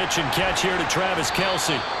 Pitch and catch here to Travis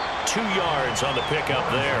Kelce. 2 yards on the pickup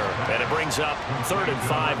there, and it brings up 3rd and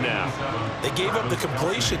 5 now. They gave up the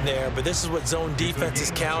completion there, but this is what zone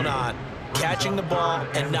defenses count on. Catching the ball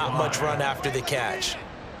and not much run after the catch.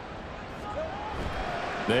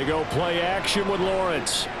 They go play action with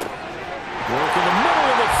Lawrence. Work in the middle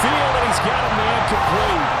of the field, and he's got a man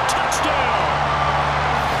complete. Touchdown!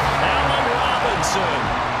 Allen Robinson.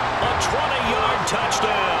 A 20-yard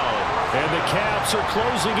touchdown. And the Caps are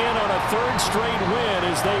closing in on a 3rd straight win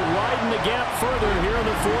as they widen the gap further here in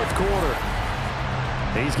the 4th quarter.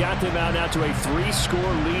 He's got them out now to a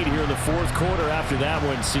 3-score lead here in the 4th quarter after that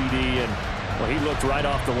one, CD. And well, he looked right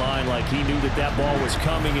off the line like he knew that that ball was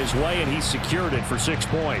coming his way, and he secured it for 6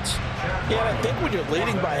 points. Yeah, and I think when you're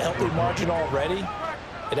leading by a healthy margin already,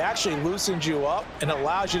 it actually loosens you up and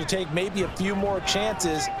allows you to take maybe a few more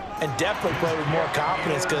chances and definitely play with more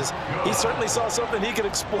confidence, because he certainly saw something he could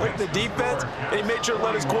exploit in the defense, and he made sure to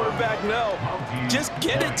let his quarterback know, just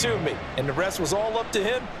get it to me. And the rest was all up to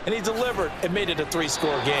him, and he delivered and made it a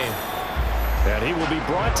 3-score game. And he will be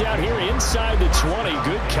brought down here inside the 20.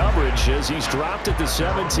 Good coverage as he's dropped at the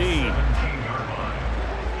 17.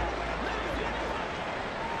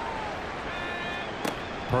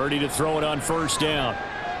 Purdy to throw it on 1st down.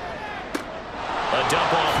 A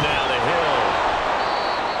dump off now to Hill.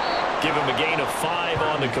 Give him a gain of 5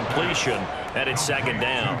 on the completion, and it's 2nd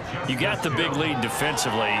down. You got the big lead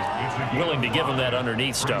defensively, willing to give him that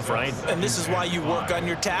underneath stuff, right? And this is why you work on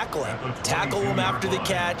your tackling. Tackle them after the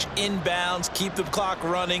catch, inbounds, keep the clock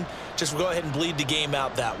running. Just go ahead and bleed the game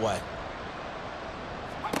out that way.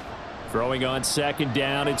 Throwing on 2nd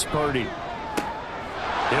down, it's Purdy.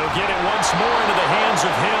 He'll get it once more into the hands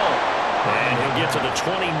of Hill. And he'll get to the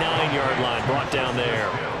 29-yard line, brought down there.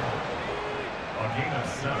 A gain of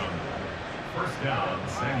 7. 1st down,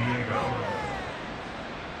 San Diego.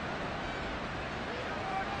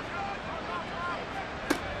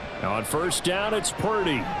 Now on 1st down, it's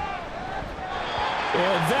Purdy. And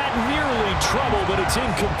that nearly trouble, but it's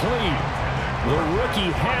incomplete. The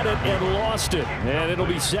rookie had it and lost it. And it'll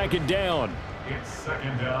be 2nd down. It's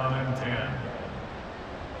 2nd down and 10.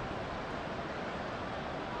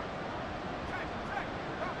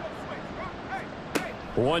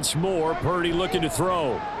 Once more, Purdy looking to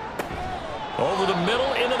throw. Over the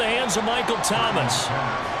middle, into the hands of Michael Thomas.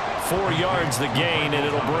 4 yards the gain, and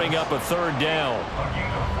it'll bring up a 3rd down. A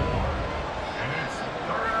gain of 4. And it's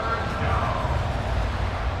 3rd down.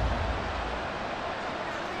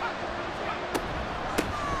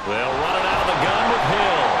 They'll run it out of the gun with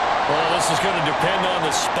Hill. Well, this is going to depend on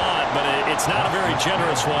the spot, but it's not a very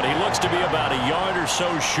generous one. He looks to be about a yard or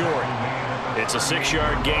so short. It's a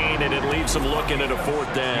 6-yard gain, and it leaves him looking at a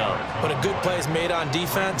 4th down. When a good play is made on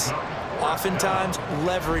defense, oftentimes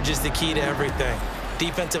leverage is the key to everything.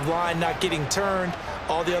 Defensive line not getting turned,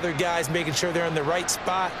 all the other guys making sure they're in the right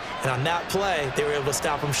spot, and on that play, they were able to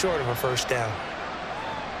stop him short of a 1st down.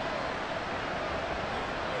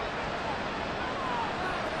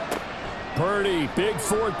 Purdy, big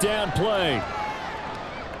 4th down play.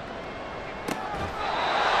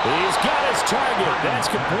 He's got his target. That's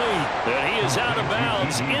complete. And he is out of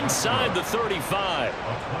bounds inside the 35.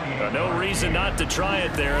 No reason not to try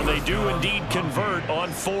it there, and they do indeed convert on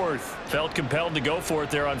 4th. Felt compelled to go for it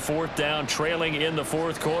there on 4th down, trailing in the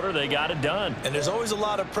 4th quarter. They got it done. And there's always a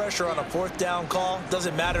lot of pressure on a 4th down call.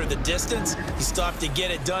 Doesn't matter the distance. You still have to get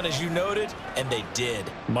it done, as you noted, and they did.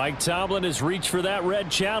 Mike Tomlin has reached for that red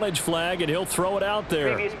challenge flag, and he'll throw it out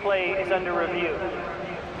there. Previous play is under review.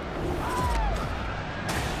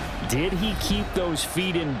 Did he keep those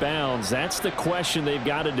feet in bounds? That's the question they've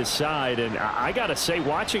got to decide. And I got to say,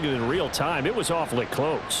 watching it in real time, it was awfully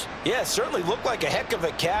close. Yeah, it certainly looked like a heck of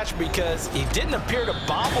a catch because he didn't appear to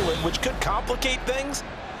bobble it, which could complicate things.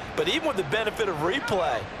 But even with the benefit of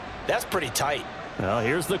replay, that's pretty tight. Well,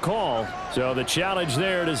 here's the call. So the challenge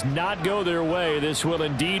there does not go their way. This will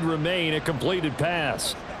indeed remain a completed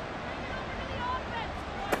pass.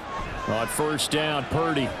 On 1st down,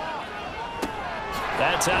 Purdy.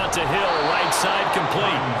 That's out to Hill, right side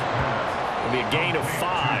complete. It'll be a gain of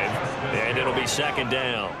 5, and it'll be 2nd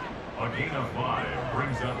down. A gain of 5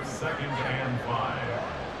 brings up 2nd and 5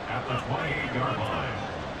 at the 28-yard line.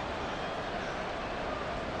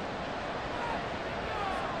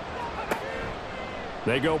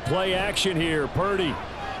 They go play action here. Purdy.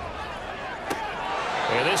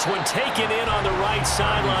 And this one taken in on the right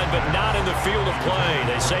sideline, but not in the field of play.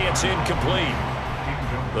 They say it's incomplete.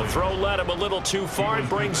 The throw led him a little too far and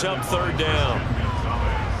brings up 3rd down.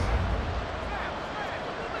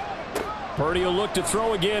 Purdy will look to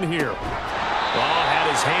throw again here. Oh, had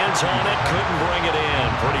his hands on it, couldn't bring it in.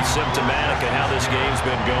 Pretty symptomatic of how this game's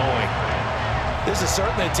been going. This is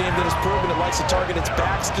certainly a team that has proven it likes to target its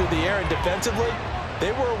backs through the air, and defensively,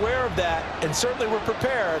 they were aware of that and certainly were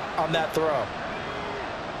prepared on that throw.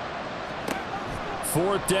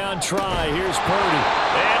 4th down try. Here's Purdy.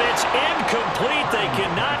 And it's incomplete. They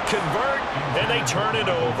cannot convert, and they turn it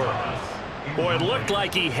over. Boy, it looked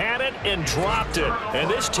like he had it and dropped it. And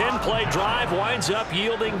this 10-play drive winds up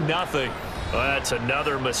yielding nothing. Well, that's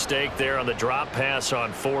another mistake there on the drop pass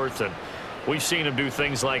on 4th, and we've seen him do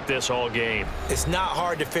things like this all game. It's not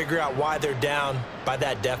hard to figure out why they're down by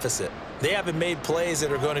that deficit. They haven't made plays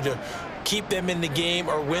that are going to keep them in the game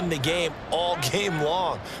or win the game all game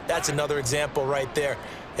long. That's another example right there.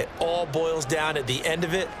 It all boils down at the end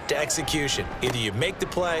of it to execution. Either you make the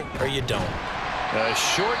play or you don't. A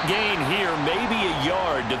short gain here, maybe a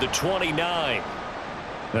yard to the 29.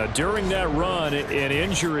 Now, during that run, an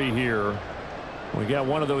injury here. We got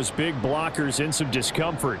one of those big blockers in some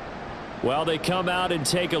discomfort. While they come out and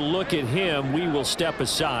take a look at him, we will step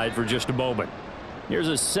aside for just a moment. Here's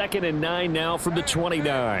a 2nd and 9 now from the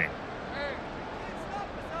 29.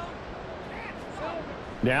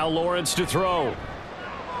 Now Lawrence to throw.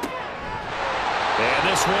 And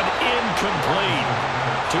this one incomplete.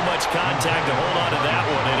 Too much contact to hold on to that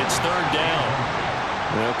one, and it's 3rd down.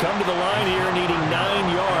 They'll come to the line here needing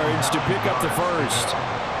 9 yards to pick up the first.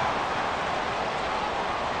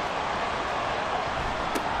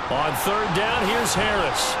 On 3rd down, here's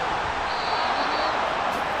Harris.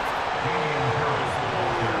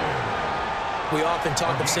 We often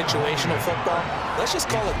talk of situational football. Let's just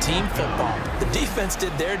call it team football. The defense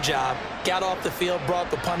did their job, got off the field, brought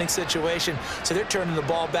the punting situation, so they're turning the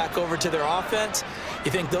ball back over to their offense.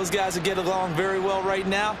 You think those guys will get along very well right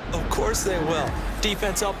now? Of course they will.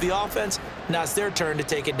 Defense helped the offense. Now it's their turn to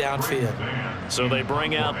take it downfield. So they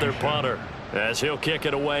bring out their punter as he'll kick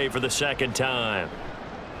it away for the 2nd time.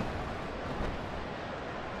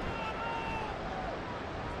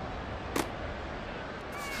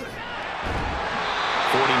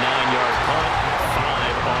 49-yard punt,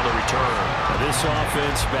 5 on the return. Now this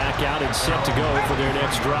offense back out and set to go for their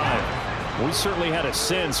next drive. We certainly had a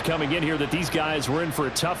sense coming in here that these guys were in for a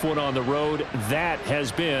tough one on the road. That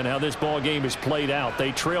has been how this ball game has played out.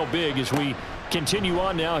 They trail big as we continue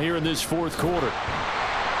on now here in this 4th quarter.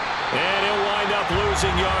 And he'll wind up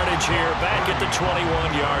losing yardage here back at the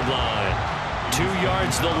 21-yard line. 2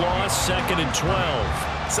 yards the loss, 2nd and 12.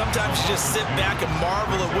 Sometimes you just sit back and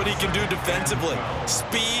marvel at what he can do defensively.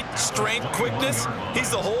 Speed, strength, quickness, he's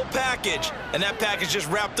the whole package. And that package just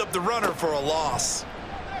wrapped up the runner for a loss.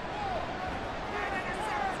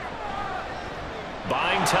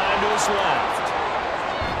 Buying time to his left.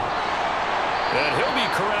 And he'll be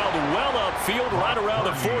corralled well upfield right around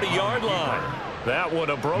the 40-yard line. That one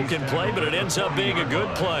a broken play, but it ends up being a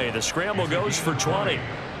good play. The scramble goes for 20.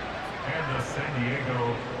 And the San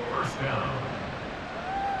Diego 1st down.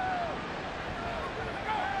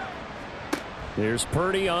 Here's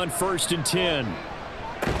Purdy on 1st and 10.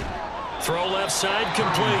 Throw left side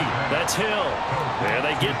complete. That's Hill. And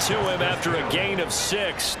they get to him after a gain of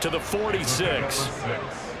 6 to the 46.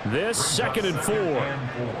 This 2nd and 4.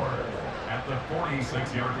 At the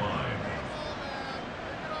 46-yard line.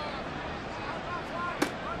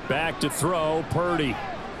 Back to throw, Purdy.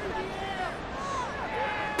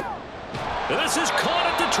 This is caught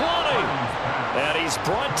at the 20. And he's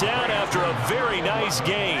brought down after a very nice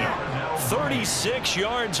gain. 36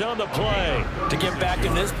 yards on the play. To get back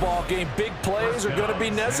in this ball game, big plays are going to be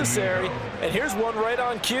necessary. And here's one right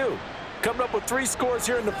on cue. Coming up with 3 scores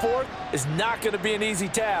here in the 4th is not going to be an easy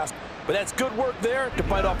task. But that's good work there to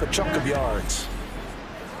bite off a chunk of yards.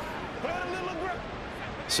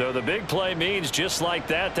 So the big play means just like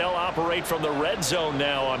that, they'll operate from the red zone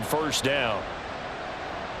now on 1st down.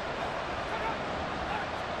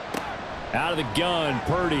 Out of the gun,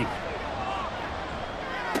 Purdy.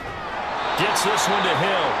 Gets this one to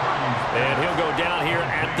Hill. And he'll go down here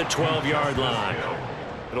at the 12-yard line.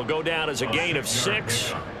 It'll go down as a gain of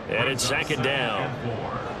 6, and it's 2nd down.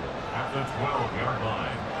 At the 12-yard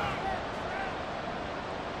line.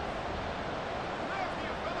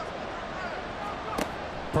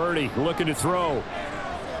 Purdy looking to throw.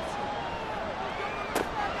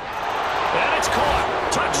 It's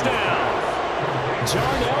caught. Touchdown.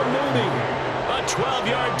 Darnell Mooney. A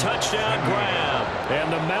 12-yard touchdown grab.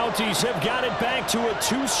 And the Mounties have got it back to a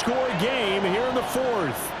 2-score game here in the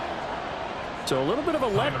 4th. So a little bit of a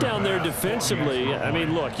letdown there defensively. I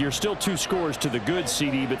mean, look, you're still 2 scores to the good,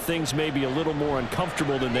 CD, but things may be a little more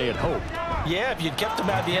uncomfortable than they had hoped. Yeah, if you'd kept them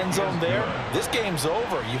out of the end zone there, this game's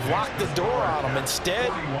over. You've locked the door on them.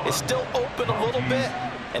 Instead, it's still open a little bit,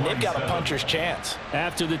 and they've got a puncher's chance.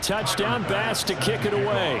 After the touchdown, Bass to kick it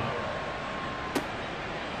away.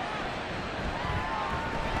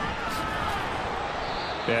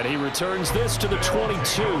 And he returns this to the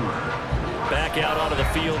 22. Back out onto the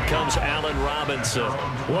field comes Allen Robinson.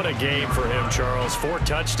 What a game for him, Charles. 4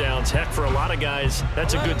 touchdowns. Heck, for a lot of guys,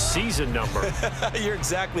 that's a good season number. You're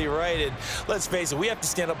exactly right. And let's face it, we have to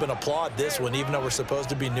stand up and applaud this one, even though we're supposed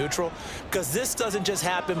to be neutral, because this doesn't just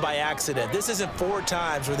happen by accident. This isn't 4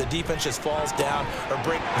 times where the defense just falls down or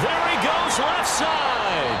break. There he goes, left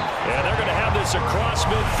side. And they're going to have this across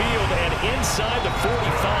midfield and inside the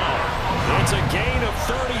 45. It's a gain of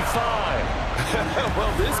 35.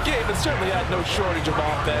 Well, this game has certainly had no shortage of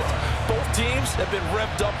offense. Both teams have been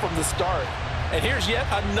revved up from the start. And here's yet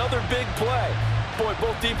another big play. Boy,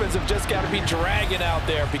 both defenses have just got to be dragging out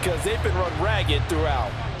there because they've been run ragged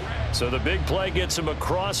throughout. So the big play gets him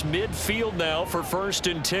across midfield now for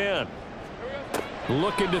 1st and 10.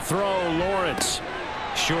 Looking to throw, Lawrence.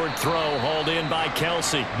 Short throw hauled in by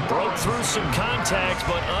Kelsey. Broke through some contacts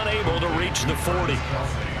but unable to reach the 40.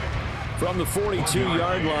 From the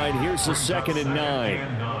 42-yard line, here's the 2nd and 9.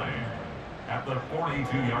 At the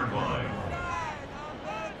 42-yard line.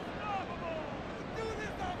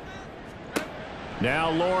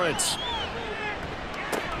 Now Lawrence.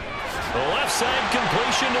 The left side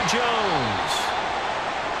completion to Jones.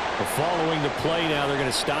 Following the play now, they're going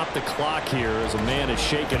to stop the clock here as a man is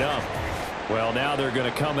shaken up. Well, now they're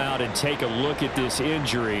going to come out and take a look at this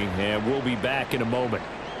injury, and we'll be back in a moment.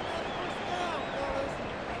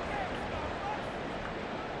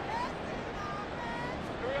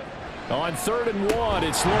 On 3rd and 1,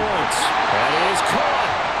 it's Lawrence. That is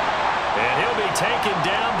caught. And he'll be taken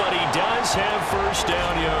down, but he does have 1st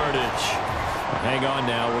down yardage. Hang on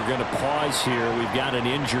now. We're going to pause here. We've got an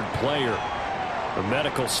injured player. The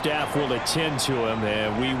medical staff will attend to him,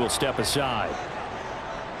 and we will step aside.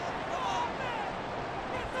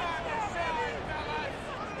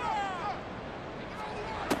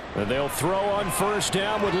 And they'll throw on 1st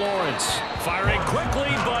down with Lawrence. Firing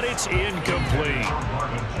quickly, but it's incomplete.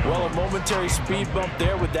 Well, a momentary speed bump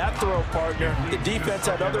there with that throw, partner. The defense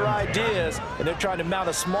had other ideas, and they're trying to mount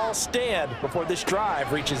a small stand before this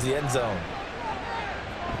drive reaches the end zone.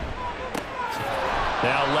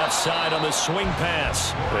 Now left side on the swing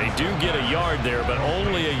pass. They do get a yard there, but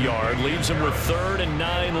only a yard. Leaves them with 3rd and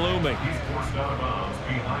 9 looming. He's forced out of bounds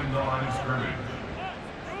behind the line of scrimmage.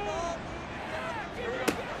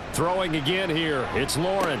 Throwing again here. It's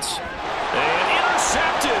Lawrence. And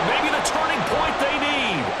intercepted. Maybe the turning point they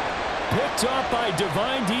need. Picked up by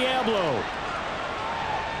Divine Diablo.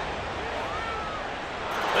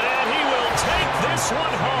 And he will take this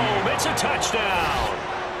one home. It's a touchdown.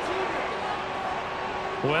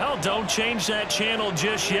 Well, don't change that channel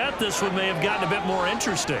just yet. This one may have gotten a bit more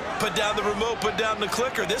interesting. Put down the remote, put down the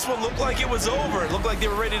clicker. This one looked like it was over. It looked like they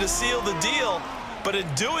were ready to seal the deal. But in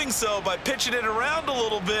doing so, by pitching it around a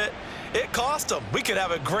little bit, it cost them. We could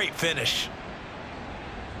have a great finish.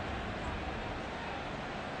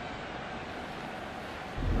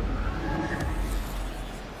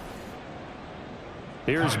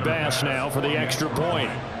 Here's Bass now for the extra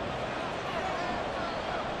point.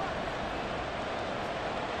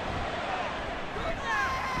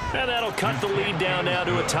 And that'll cut the lead down now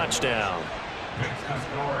to a touchdown.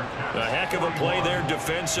 A heck of a play there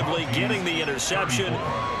defensively, getting the interception,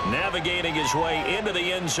 navigating his way into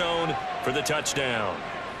the end zone for the touchdown.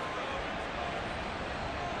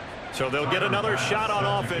 So they'll get another shot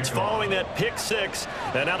on offense following that pick 6,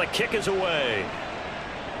 and now the kick is away.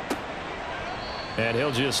 And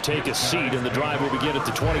he'll just take a seat, and the drive will begin at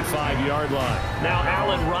the 25-yard line. Now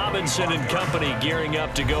Allen Robinson and company gearing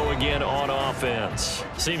up to go again on offense.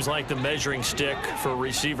 Seems like the measuring stick for a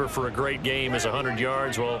receiver for a great game is 100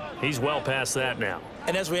 yards. Well, he's well past that now.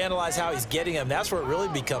 And as we analyze how he's getting them, that's where it really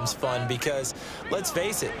becomes fun because, let's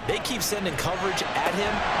face it, they keep sending coverage at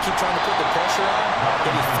him, keep trying to put the pressure on,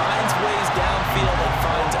 and he finds ways downfield and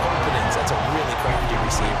finds openings. That's a really crafty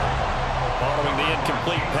receiver. Following the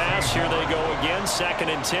incomplete pass, here they go again. 2nd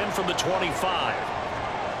and 10 from the 25.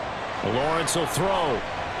 Lawrence will throw.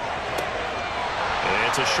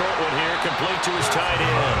 It's a short one here, complete to his tight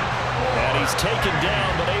end. And he's taken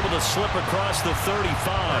down, but able to slip across the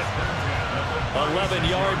 35. 11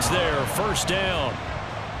 yards there, first down.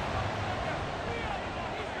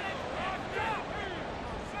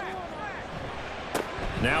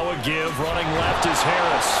 Now a give, running left is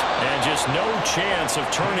Harris. And just no chance of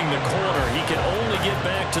turning the corner. He can only get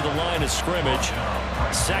back to the line of scrimmage.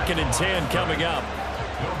 2nd and 10 coming up.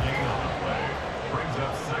 Brings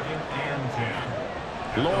up 2nd and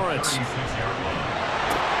 10. Lawrence.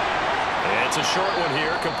 And it's a short one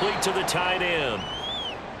here, complete to the tight end.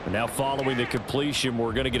 Now following the completion,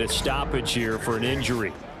 we're going to get a stoppage here for an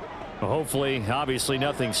injury. Hopefully, obviously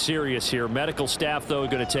nothing serious here. Medical staff, though,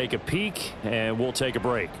 going to take a peek, and we'll take a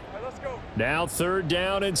break. Right, let's go. Now 3rd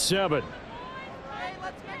down and 7.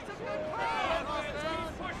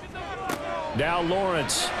 Now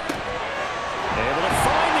Lawrence. Able to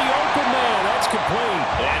find the open man. That's complete.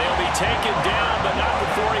 And he'll be taken down, but not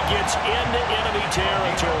before he gets into enemy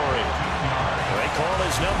territory. They call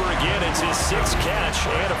his number again. It's his 6th catch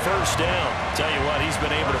and a first down. Tell you what, he's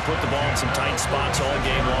been able to put the ball in some tight spots all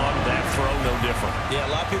game long. That throw, no different. Yeah,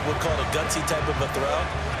 a lot of people would call it a gutsy type of a throw.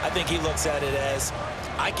 I think he looks at it as,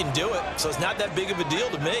 I can do it, so it's not that big of a deal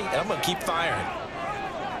to me, and I'm going to keep firing.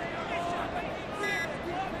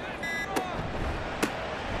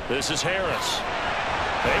 This is Harris.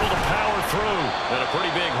 Able to power through. And a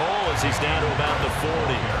pretty big hole as he's down to about the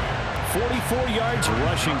 40. 44 yards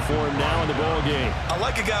rushing for him now in the ball game. I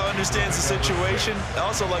like a guy who understands the situation. I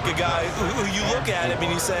also like a guy who you look at him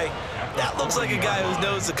and you say, that looks like a guy who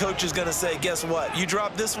knows the coach is going to say, guess what? You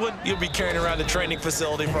drop this one, you'll be carrying around the training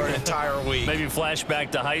facility for an entire week. Maybe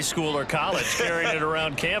flashback to high school or college, carrying it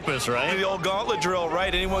around campus, right? The old gauntlet drill,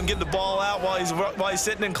 right? Anyone get the ball out while he's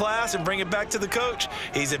sitting in class and bring it back to the coach?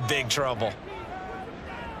 He's in big trouble.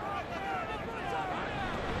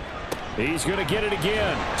 He's going to get it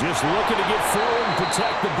again. Just looking to get forward and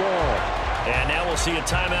protect the ball. And now we'll see a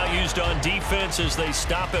timeout used on defense as they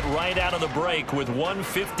stop it right out of the break with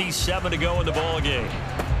 1:57 to go in the ball game.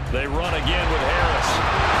 They run again with Harris.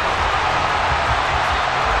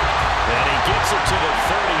 And he gets it to the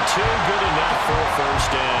 32. Good enough for a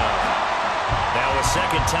first down. Now a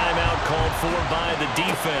second timeout called for by the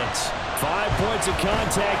defense. 5 points of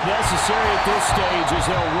contact necessary at this stage as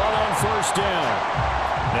they'll run on first down.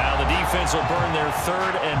 Now the defense will burn their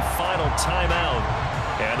 3rd and final timeout.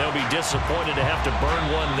 And they'll be disappointed to have to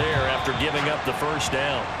burn one there after giving up the first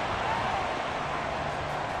down.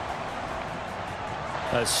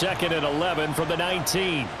 A 2nd and 11 from the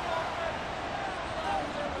 19.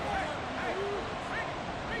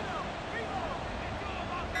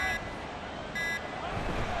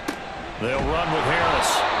 They'll run with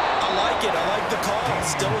Harris. I like it. I like the call.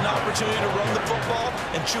 Still an opportunity to run the football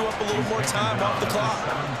and chew up a little more time off the clock.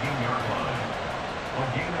 17-yard line. On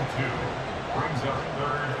gain of 2. Brings up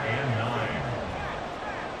 3rd and 9.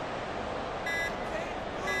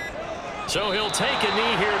 So he'll take a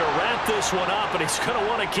knee here to wrap this one up, and he's going to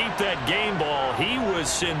want to keep that game ball. He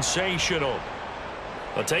was sensational.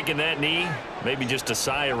 Well, taking that knee, maybe just a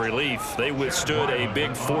sigh of relief. They withstood a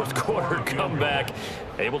big 4th quarter comeback.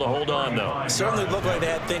 Able to hold on, though. Certainly looked like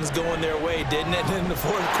they had things going their way, didn't it, in the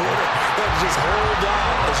 4th quarter? They had to just hold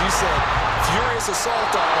on, as you said, furious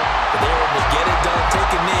assault on them, but they were able to get it done,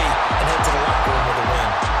 take a knee, and head to the locker room with a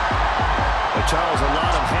win. Charles, a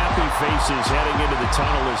lot of happy faces heading into the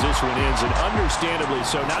tunnel as this one ends, and understandably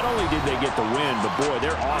so. Not only did they get the win, but boy,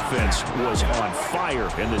 their offense was on fire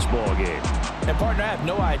in this ball game. And partner, I have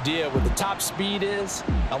no idea what the top speed is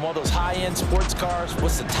on one of those high-end sports cars.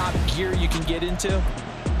 What's the top gear you can get into?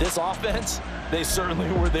 This offense, they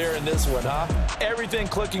certainly were there in this one, huh? Everything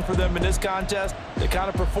clicking for them in this contest, the kind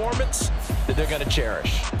of performance that they're going to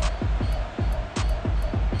cherish.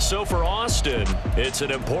 So for Austin, it's an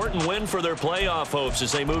important win for their playoff hopes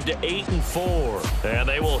as they move to 8-4, and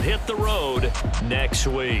they will hit the road next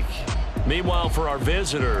week. Meanwhile, for our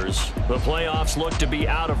visitors, the playoffs look to be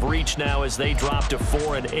out of reach now as they drop to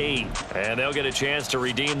 4-8, and they'll get a chance to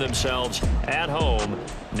redeem themselves at home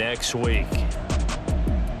next week.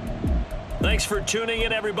 Thanks for tuning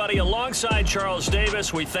in, everybody. Alongside Charles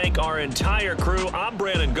Davis, we thank our entire crew. I'm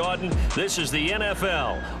Brandon Gaudin. This is the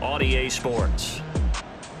NFL on EA Sports.